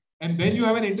 And then you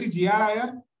have an entry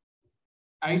GRIR,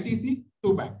 ITC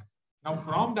to bank. Now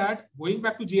from that, going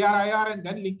back to GRIR and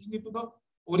then linking it to the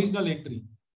original entry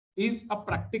is a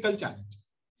practical challenge.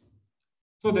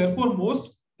 So therefore,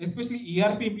 most, especially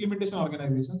ERP implementation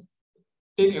organizations,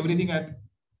 take everything at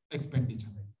expenditure.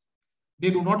 They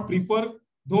do not prefer,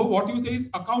 though what you say is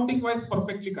accounting wise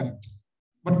perfectly correct,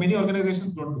 but many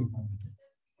organizations don't prefer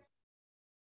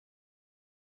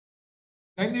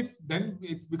it. Then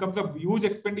it becomes a huge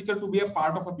expenditure to be a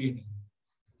part of a P&L.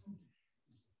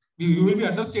 You will be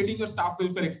understating your staff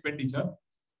welfare expenditure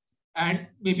and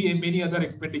maybe many other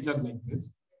expenditures like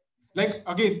this. Like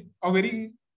again, a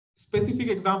very specific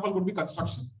example would be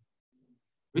construction,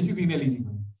 which is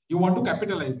ineligible. You want to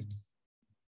capitalize it.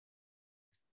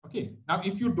 Okay. Now,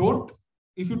 if you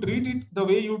treat it the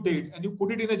way you did and you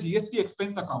put it in a GST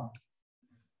expense account,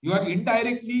 you are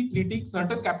indirectly treating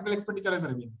certain capital expenditure as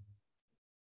revenue.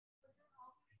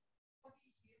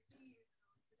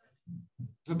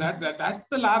 So that's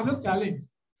the larger challenge.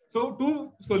 So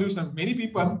two solutions. Many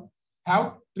people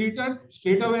have treated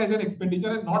straight away as an expenditure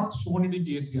and not shown it in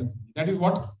GST. That is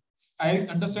what I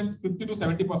understand 50 to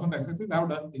 70% SSs have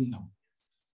done till now.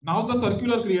 Now the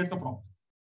circular creates a problem.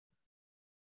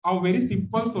 A very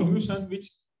simple solution,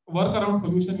 workaround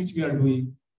solution which we are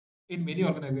doing in many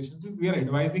organizations is we are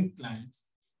advising clients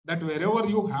that wherever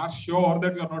you are sure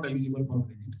that you are not eligible for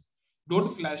credit, don't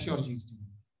flash your GST.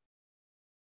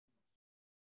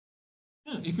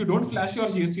 If you don't flash your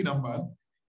GST number,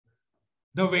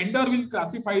 the vendor will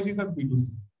classify this as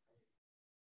B2C.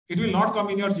 It will not come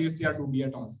in your GSTR 2B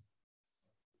at all.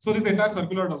 So this entire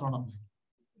circular does not apply.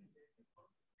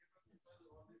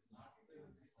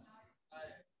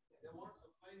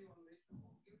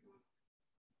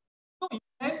 So you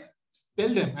can tell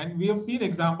them, and we have seen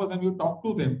examples and you talk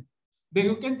to them, then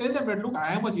you can tell them that, look,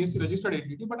 I am a GST registered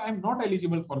entity, but I am not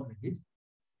eligible for credit.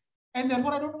 And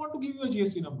therefore, I don't want to give you a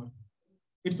GST number.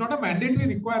 It's not a mandatory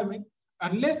requirement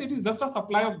unless it is just a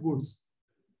supply of goods.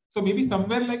 So maybe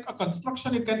somewhere like a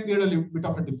construction, it can create a little bit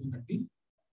of a difficulty.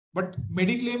 But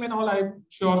Mediclaim and all, I'm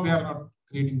sure they are not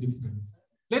creating difficulty.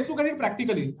 Let's look at it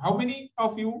practically. How many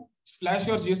of you flash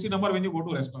your GST number when you go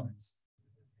to restaurants?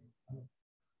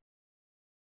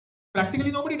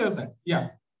 Practically, nobody does that. Yeah.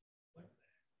 But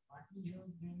partly here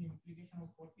the implication of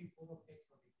 44 of tax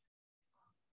audit.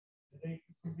 Whether it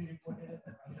should be reported as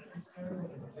unregistered or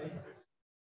registered.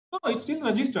 No, it's still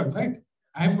registered, right?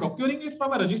 I am procuring it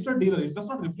from a registered dealer. It's just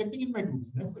not reflecting in my duty.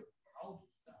 That's it. How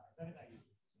that is.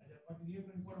 But we have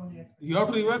to report only expenditure. You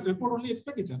have to report only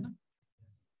expenditure. No?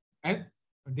 And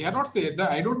they are not saying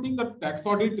that. I don't think the tax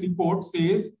audit report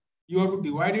says you have to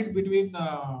divide it between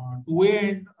 2A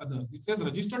and others. It says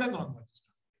registered and non-registered.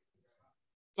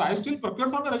 So I still procure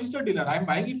from a registered dealer. I am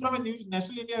buying it from a new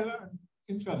National India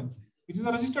Insurance, which is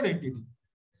a registered entity.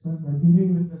 So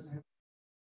continuing with the same,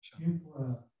 if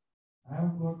I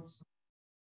have got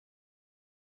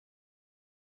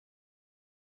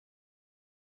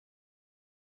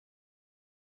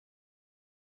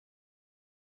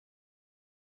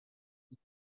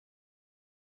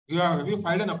Have you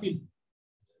filed an appeal?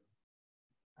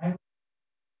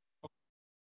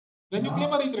 Then you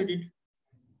claim a recredit.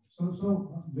 So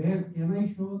where can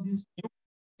I show this?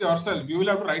 Yourself, you will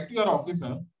have to write to your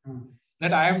officer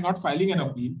that I am not filing an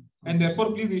appeal and therefore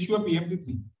please issue a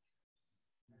PMT3.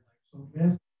 So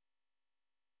where?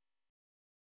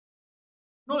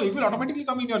 No, it will automatically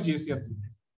come in your GSTR.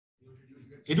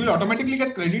 It will automatically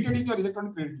get credited in your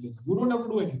electronic credit ledger. You don't have to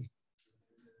do anything.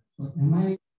 So am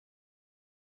I?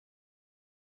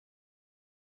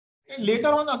 And later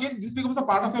on, again, this becomes a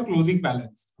part of your closing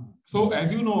balance. So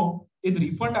as you know, in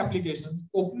refund applications,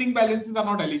 opening balances are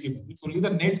not eligible. It's only the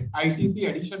net ITC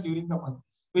addition during the month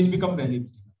which becomes eligible.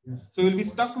 Yeah. So you'll be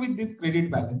stuck with this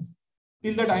credit balance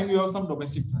till the time you have some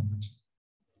domestic transaction.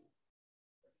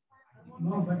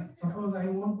 No, but suppose I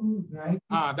want to write.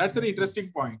 That's an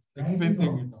interesting point.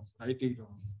 Expensing it off. Write it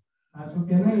off. So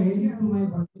can I add it to my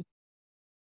purchase?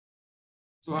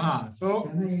 So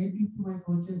can I add it to my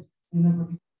purchase in a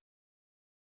particular?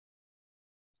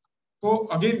 So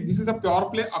again, this is a pure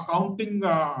play accounting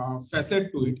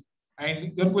facet to it.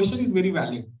 And your question is very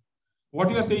valid.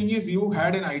 What you are saying is you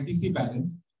had an ITC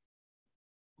balance,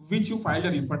 which you filed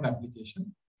a refund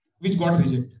application, which got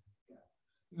rejected.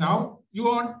 Now you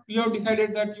have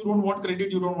decided that you don't want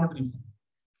credit, you don't want refund.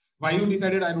 Why you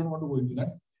decided, I don't want to go into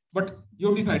that, but you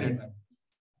have decided that.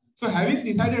 So having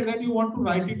decided that, you want to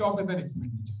write it off as an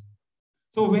expenditure.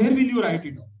 So where will you write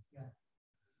it off? Yeah.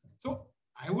 So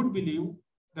I would believe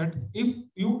that if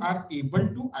you are able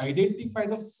to identify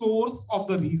the source of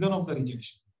the reason of the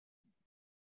rejection,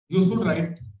 you should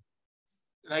write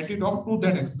it off to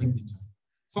that expenditure.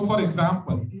 So for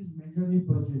example, It is majorly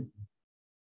purchase.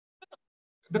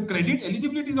 the credit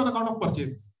eligibility is on account of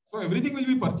purchases. So everything will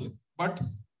be purchased. But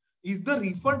is the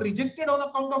refund rejected on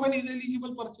account of an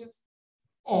ineligible purchase?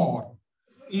 Or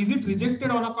is it rejected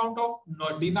on account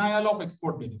of denial of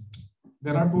export benefit?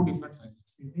 There are two different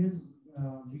facets. It is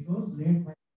because late.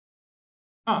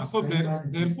 So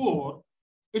therefore,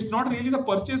 it's not really the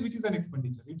purchase which is an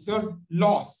expenditure. It's your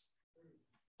loss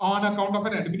on account of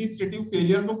an administrative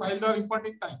failure to file the refund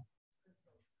in time.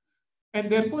 And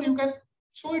therefore, you can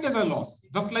show it as a loss.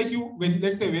 Just like you, when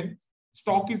let's say when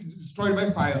stock is destroyed by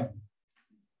fire,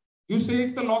 you say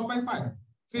it's a loss by fire.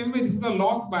 Same way, this is a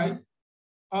loss by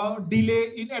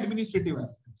delay in administrative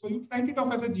aspect. So you write it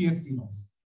off as a GST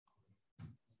loss.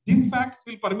 These facts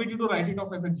will permit you to write it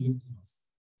off as a GST loss.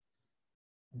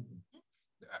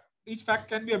 Each fact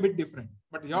can be a bit different,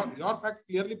 but your facts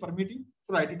clearly permit you to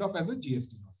write it off as a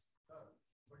GST loss.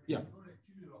 Yeah.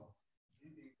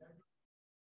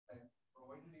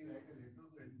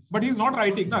 But he's not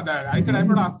writing. No, I said I'm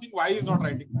not asking why he's not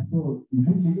writing back.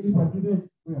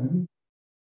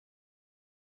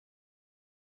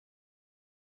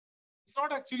 It's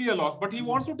not actually a loss, but he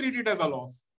wants to treat it as a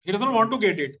loss. He doesn't want to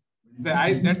get it.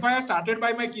 That's why I started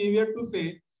by my caveat to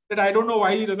say that I don't know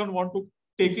why he doesn't want to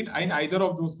take it in either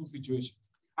of those two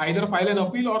situations. Either file an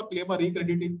appeal or claim a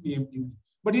recredit in PMT.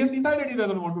 But he has decided he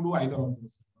doesn't want to do either of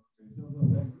those.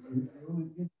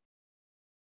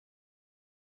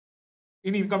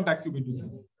 In income tax, you mean to say?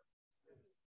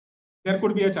 There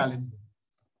could be a challenge there.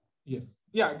 Yes.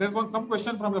 Yeah, there's some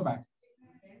question from the back.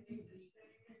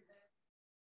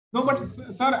 No, but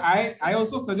sir, I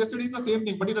also suggested him the same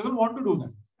thing, but he doesn't want to do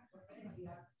that.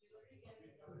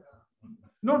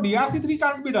 No, DRC3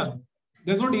 can't be done.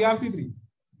 There's no DRC3.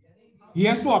 He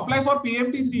has to apply for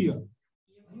PMT3 here.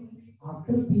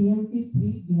 After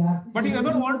PMT3, DRC3. But he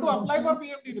doesn't want to apply for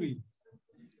PMT3.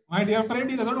 My dear friend,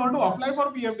 he doesn't want to apply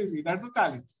for PMT3. That's the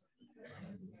challenge.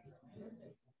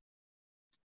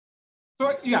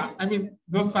 So, yeah, I mean,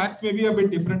 those facts may be a bit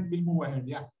different. We'll move ahead.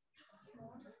 Yeah.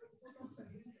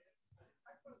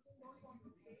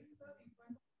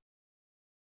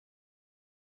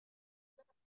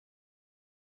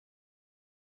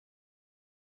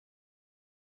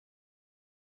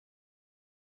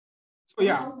 So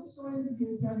yeah,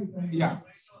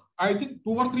 I think 2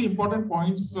 or 3 important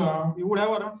points. We would have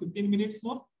around 15 minutes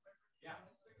more.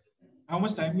 How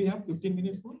much time we have? 15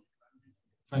 minutes more?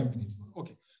 5 minutes more.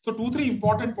 Okay. So 2 or 3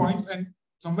 important points, and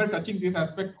somewhere touching this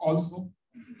aspect also,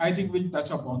 I think we'll touch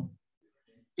upon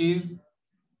is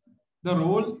the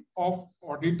role of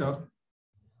auditor.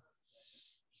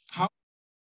 How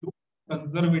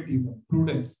conservatism,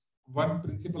 prudence, one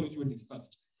principle which we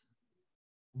discussed,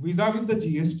 vis-a-vis the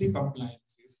GST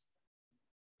compliances,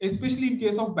 especially in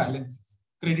case of balances,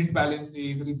 credit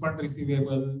balances, refund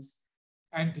receivables,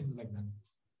 and things like that.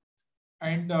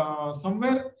 And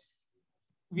somewhere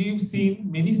we've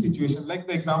seen many situations, like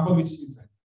the example which he said.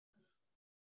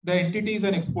 The entity is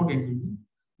an export entity.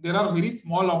 There are very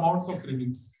small amounts of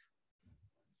credits.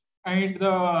 And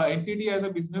the entity as a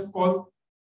business call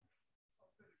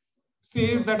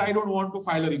says that I don't want to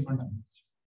file a refund application.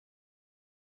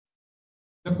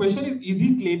 The question is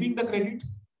he claiming the credit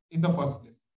in the first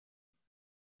place?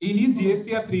 In his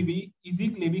GSTR 3B, is he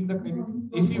claiming the credit?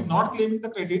 If he's not claiming the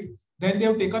credit, then they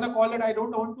have taken a call that I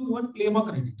don't want to even claim a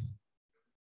credit.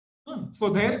 So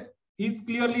there, he's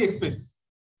clearly expense.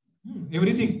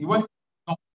 Everything, even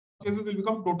purchases will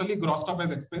become totally grossed up as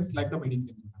expense, like the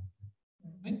Mediclaim example.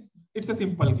 Right? It's a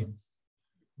simple game.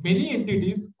 Many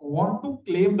entities want to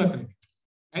claim the credit,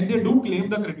 and they do claim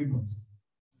the credit also.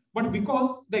 But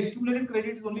because the accumulated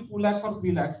credit is only 2 lakhs or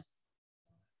 3 lakhs,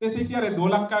 they say कि यार 2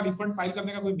 lakh का refund file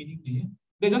करने का कोई meaning नहीं है.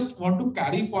 They just want to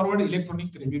carry forward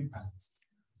electronic credit balance.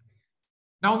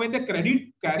 Now, when they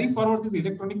carry forward this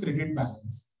electronic credit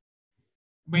balance,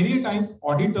 many times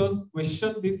auditors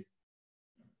question this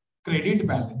credit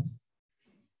balance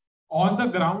on the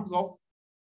grounds of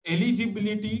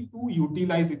eligibility to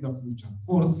utilize in the future.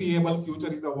 Foreseeable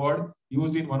future is a word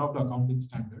used in one of the accounting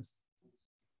standards.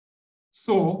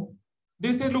 So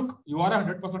they say, look, you are a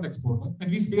 100% exporter,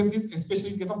 and we face this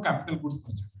especially in case of capital goods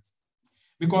purchases,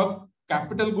 because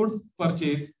capital goods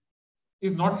purchase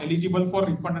is not eligible for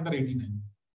refund under 89.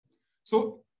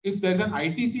 So if there's an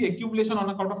ITC accumulation on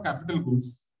account of capital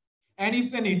goods, and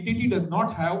if an entity does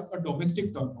not have a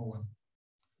domestic turnover,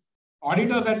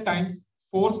 auditors at times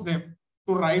force them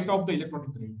to write off the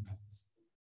electronic credit balance.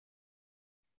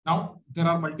 Now, there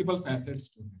are multiple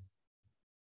facets to this.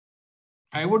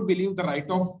 I would believe the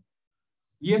write-off,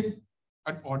 yes,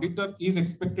 an auditor is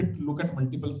expected to look at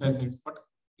multiple facets, but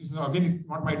it's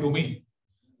not my domain.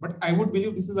 But I would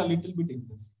believe this is a little bit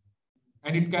excessive,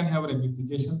 and it can have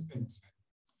ramifications elsewhere.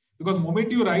 Because the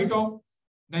moment you write off,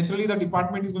 naturally the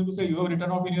department is going to say you have written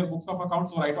off in your books of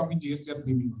accounts, so write off in GSTR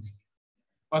 3B also.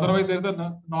 Otherwise, there's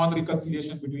a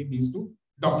non-reconciliation between these two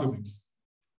documents.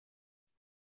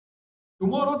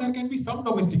 Tomorrow, there can be some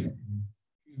domestic activity.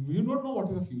 You don't know what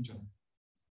is the future.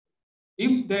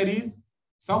 If there is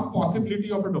some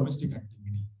possibility of a domestic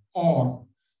activity, or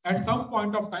at some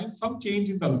point of time, some change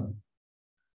in the law.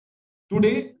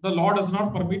 Today, the law does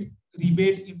not permit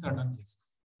rebate in certain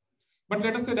cases. But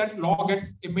let us say that law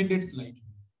gets amended slightly,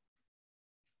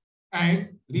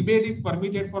 and rebate is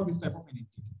permitted for this type of an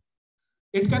entity.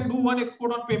 It can do one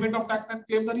export on payment of tax and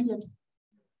claim the rebate.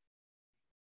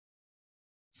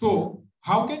 So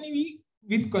how can we,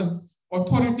 with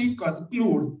authority,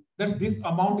 conclude that this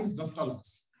amount is just a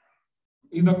loss?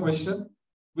 Is a question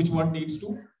which one needs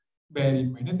to bear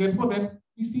in mind. And therefore, then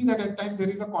we see that at times there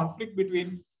is a conflict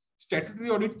between statutory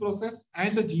audit process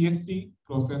and the GST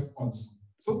process also.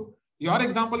 So your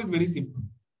example is very simple.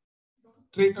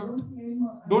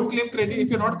 Don't claim credit.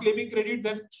 If you're not claiming credit,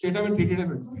 then straight away treat it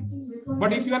as expense.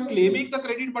 But if you are claiming the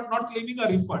credit but not claiming a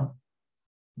refund,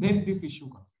 then this issue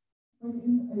comes.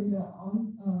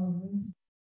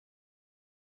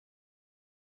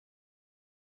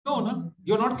 No,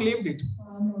 you're not claimed it.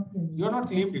 You're not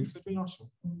claimed it, so it will not show.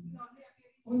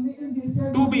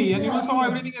 To be, and you will show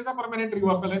everything as a permanent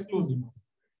reversal and close it off.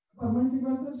 Permanent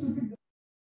reversal should be.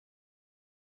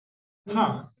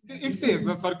 It says,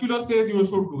 the circular says you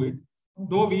should do it,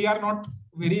 though we are not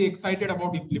very excited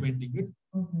about implementing it.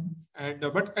 And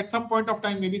but at some point of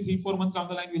time, maybe 3-4 months down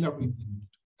the line, we'll have to implement it.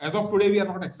 As of today, we are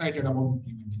not excited about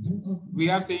implementing it. We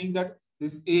are saying that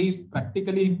this A is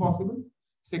practically impossible.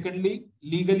 Secondly,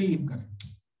 legally incorrect.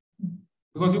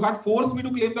 Because you can't force me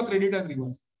to claim the credit and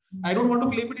reverse. I don't want to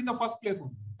claim it in the first place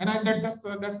only. And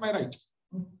that's my right.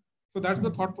 So that's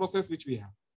the thought process which we have.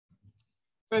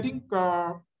 So I think,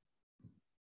 let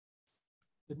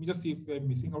me just see if I'm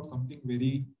missing out something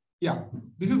very,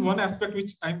 this is one aspect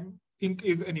which I think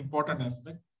is an important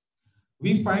aspect.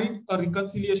 We find a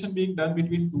reconciliation being done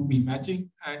between 2B, matching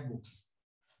and books,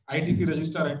 ITC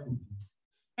register and 2B.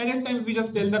 And at times we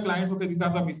just tell the clients, okay, these are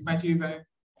the mismatches and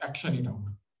action it out.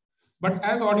 But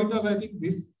as auditors, I think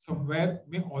this somewhere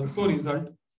may also result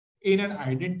in an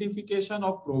identification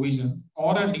of provisions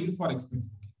or a need for expense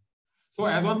booking. So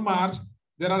as on March,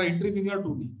 there are entries in your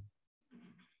 2B.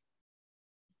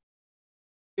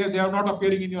 They are not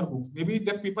appearing in your books. Maybe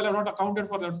that people have not accounted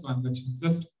for those transactions.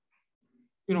 Just,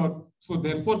 so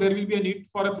therefore there will be a need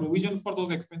for a provision for those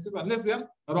expenses unless they are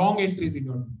wrong entries in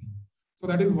your 2B. So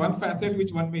that is one facet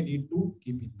which one may need to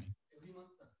keep in mind. Every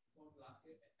month, sir, or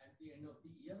at the end of the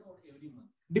year or every month?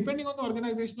 Depending on the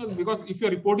organizational, because if you're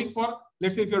reporting for,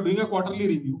 let's say if you're doing a quarterly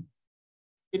review,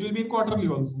 it will be in quarterly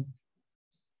also.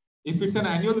 If it's an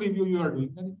annual review you are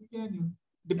doing, then it will be annual,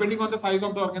 depending on the size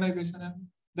of the organization and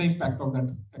the impact of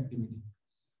that activity.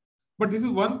 But this is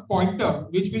one pointer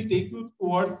which will take you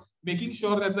towards making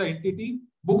sure that the entity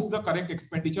books the correct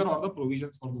expenditure or the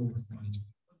provisions for those expenditures.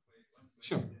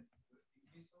 Sure.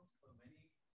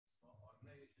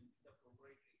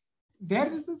 There,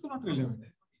 this is not relevant.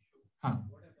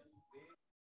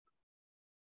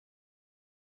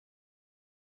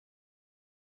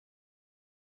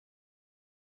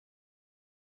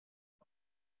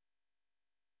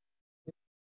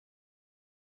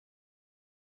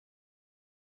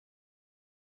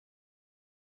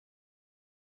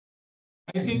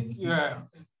 I think I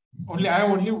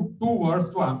have only 2 words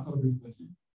to answer this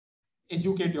question.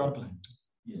 Educate your client.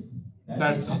 Yes.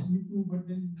 That's all. But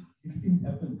then these things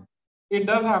happen. It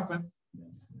does happen.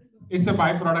 It's a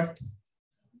byproduct.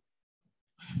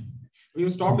 We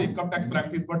stopped income tax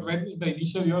practice, but when in the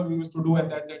initial years we used to do at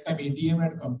that time ATM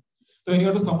had come. So when you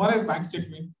have to summarize bank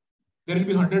statement, there will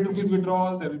be 100 rupees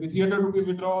withdrawal, there will be 300 rupees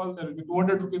withdrawal, there will be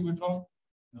 200 rupees withdrawal.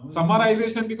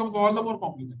 Summarization becomes all the more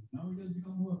complicated. Now it has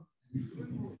become more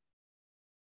difficult.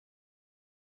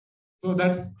 So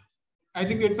that's, I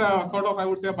think it's a sort of, I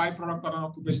would say, a byproduct or an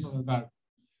occupational hazard.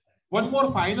 One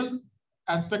more final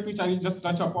aspect which I will just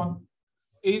touch upon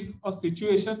is a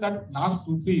situation that last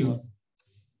 2-3 years,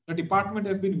 the department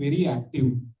has been very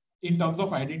active in terms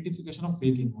of identification of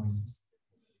fake invoices.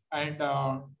 And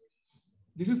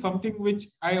this is something which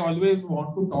I always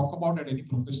want to talk about at any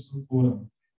professional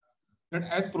forum. That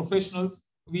as professionals,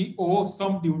 we owe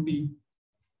some duty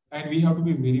and we have to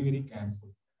be very, very careful.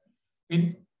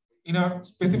 In a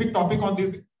specific topic on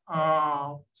this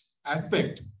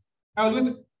aspect, I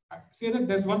always say that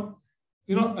there's one,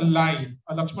 a line,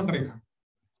 a Lakshman Rekha.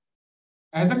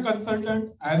 As a consultant,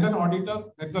 as an auditor,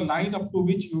 there's a line up to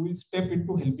which you will step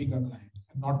into helping a client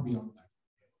and not beyond that.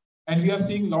 And we are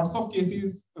seeing lots of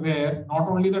cases where not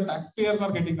only the taxpayers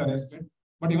are getting arrested,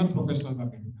 but even professionals are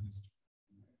getting arrested.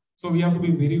 So we have to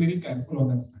be very, very careful on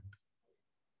that front.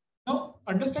 Now,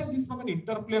 understand this from an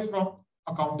interplay from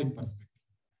accounting perspective.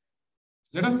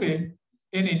 Let us say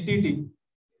an entity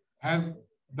has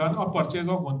done a purchase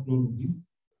of 1 crore rupees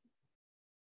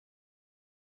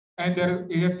and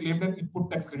it has claimed an input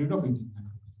tax credit of 18 lakh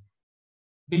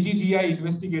rupees. DGGI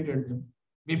investigated them,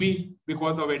 maybe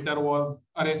because the vendor was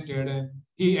arrested and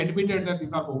he admitted that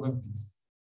these are bogus bills.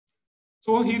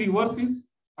 So he reverses,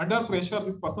 under pressure,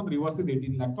 this person reverses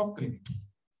 18 lakhs of credit.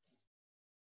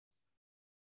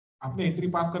 आपने entry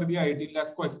पास कर दिया, 18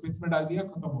 lakhs को expense में डाल दिया,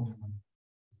 खत्म हो गया.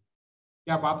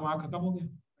 क्या बात वहां खत्म हो गया?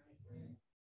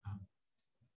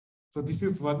 So this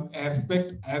is one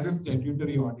aspect as a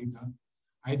statutory auditor,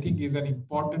 I think is an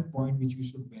important point which we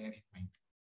should bear in mind.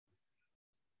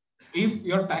 If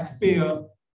your taxpayer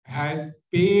has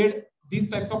paid these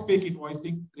types of fake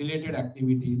invoicing related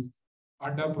activities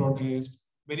under protest,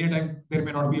 many times there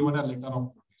may not be even a letter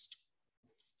of protest.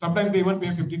 Sometimes they even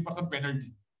pay 15%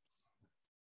 penalty.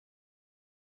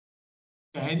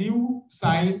 Can you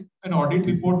sign an audit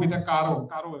report with a caro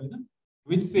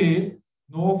which says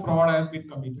no fraud has been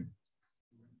committed,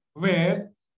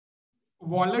 where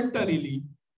voluntarily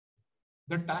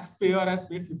the taxpayer has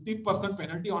paid 15%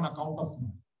 penalty on account of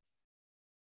fraud?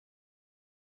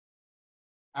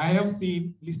 I have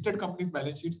seen listed companies'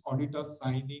 balance sheets auditors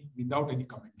signing without any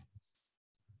comment.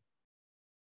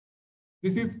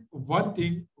 This is one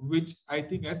thing which I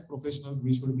think as professionals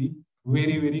we should be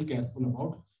very, very careful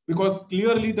about, because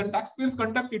clearly the taxpayer's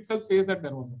conduct itself says that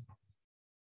there was a fraud.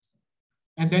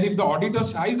 And then if the auditor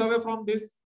shies away from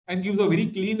this and gives a very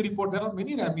clean report, there are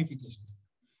many ramifications.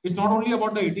 It's not only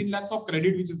about the 18 lakhs of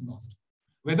credit which is lost.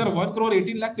 Whether 1 crore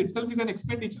 18 lakhs itself is an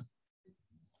expenditure.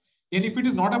 And if it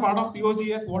is not a part of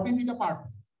COGS, what is it a part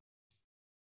of?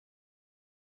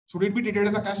 Should it be treated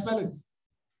as a cash balance?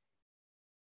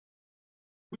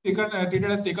 Treated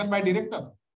as taken by director?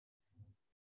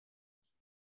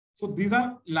 So these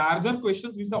are larger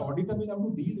questions which the auditor will have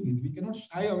to deal with. We cannot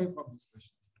shy away from these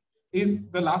questions. Is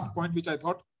the last point which I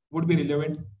thought would be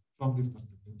relevant from this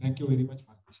perspective. Thank you very much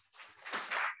for your question.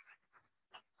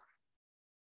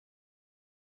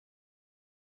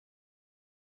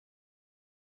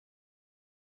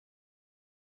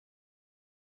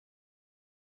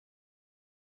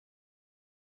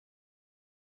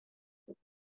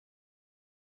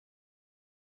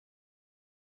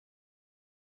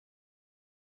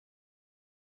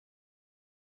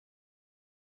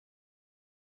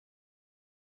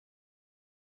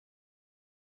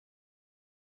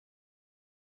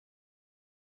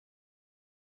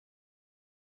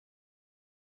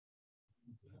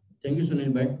 Thank you,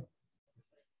 Sunil bhai.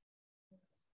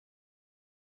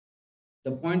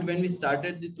 The point when we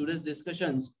started today's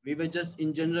discussions, we were just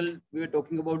in general, we were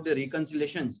talking about the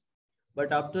reconciliations.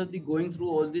 But after the going through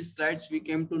all these slides, we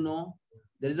came to know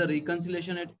there is a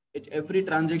reconciliation at every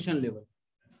transaction level,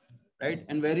 right?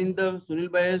 And wherein the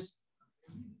Sunil bhai has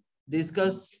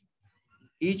discussed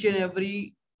each and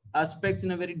every aspects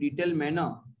in a very detailed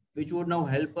manner, which would now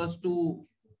help us to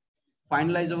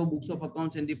finalize our books of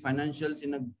accounts and the financials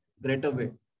in a greater way.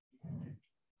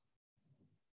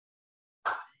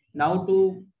 Now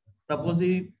to propose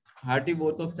the hearty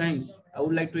vote of thanks, I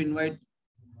would like to invite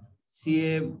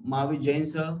CA Mavi Jain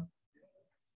sir.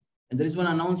 And there is one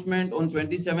announcement on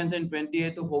 27th and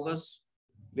 28th of August.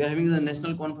 We are having the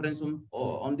national conference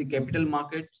on the capital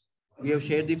markets. We have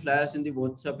shared the flyers in the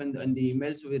WhatsApp and the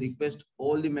emails. So we request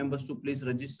all the members to please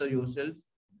register yourself.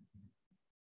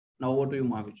 Now over to you,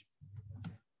 Mavi.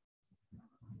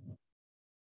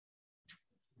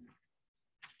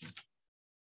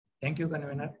 Thank you,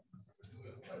 Convener.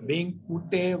 Being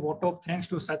put a vote of thanks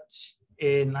to such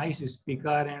a nice speaker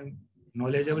and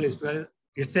knowledgeable speaker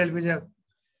itself is a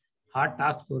hard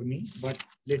task for me, but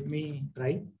let me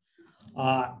try.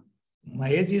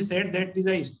 Maheshji said that is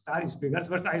a star speaker,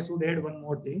 but I should add one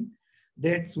more thing,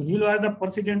 that Sunil was the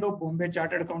president of Bombay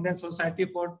Chartered Accountants Society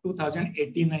for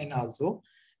 2089 also,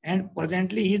 and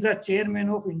presently he is the chairman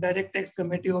of Indirect Tax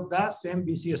Committee of the same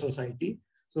BCA Society.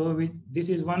 So this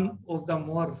is one of the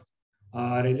more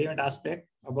relevant aspect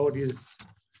about his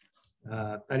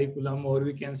curriculum, or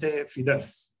we can say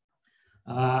figures.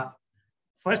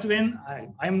 First, when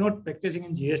I'm not practicing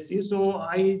in GST, so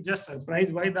I just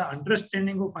surprised why the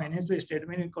understanding of financial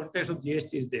statement in context of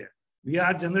GST is there. We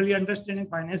are generally understanding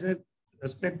financial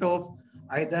aspect of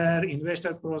either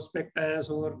investor prospectus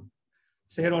or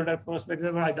shareholder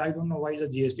prospectus. I don't know why is a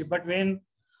GST, but when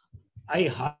I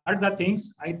heard the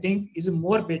things, I think it's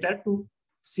more better to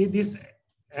see this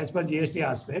as per GST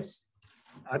aspects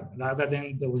rather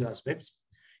than those aspects.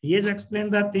 He has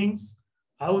explained the things,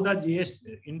 how the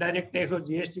GST, indirect tax or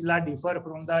GST law differ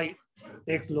from the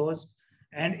tax laws,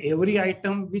 and every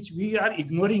item which we are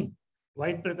ignoring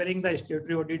while preparing the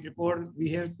statutory audit report, we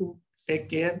have to take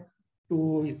care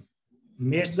to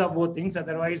match the both things.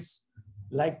 Otherwise,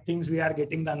 like things we are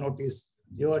getting the notice,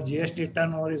 your GST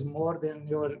turnover is more than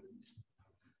your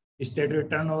statutory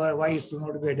turnover, why it should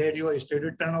not be added? Your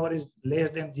statutory turnover is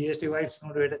less than GST, why it should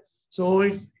not be added? So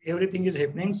it's everything is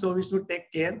happening. So we should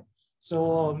take care.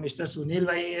 So Mr. Sunil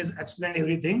Bhai has explained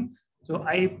everything. So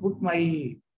I put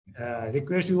my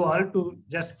request you all to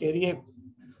just carry a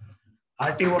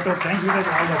hearty vote of thanks with a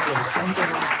round of applause. Thank you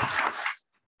very much.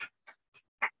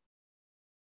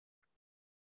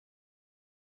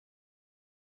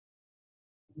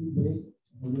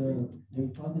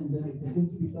 Second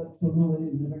speaker should know very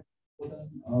relevant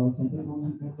central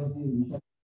government for the research.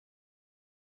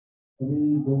 We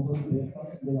will go for the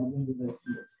breakfast and then with the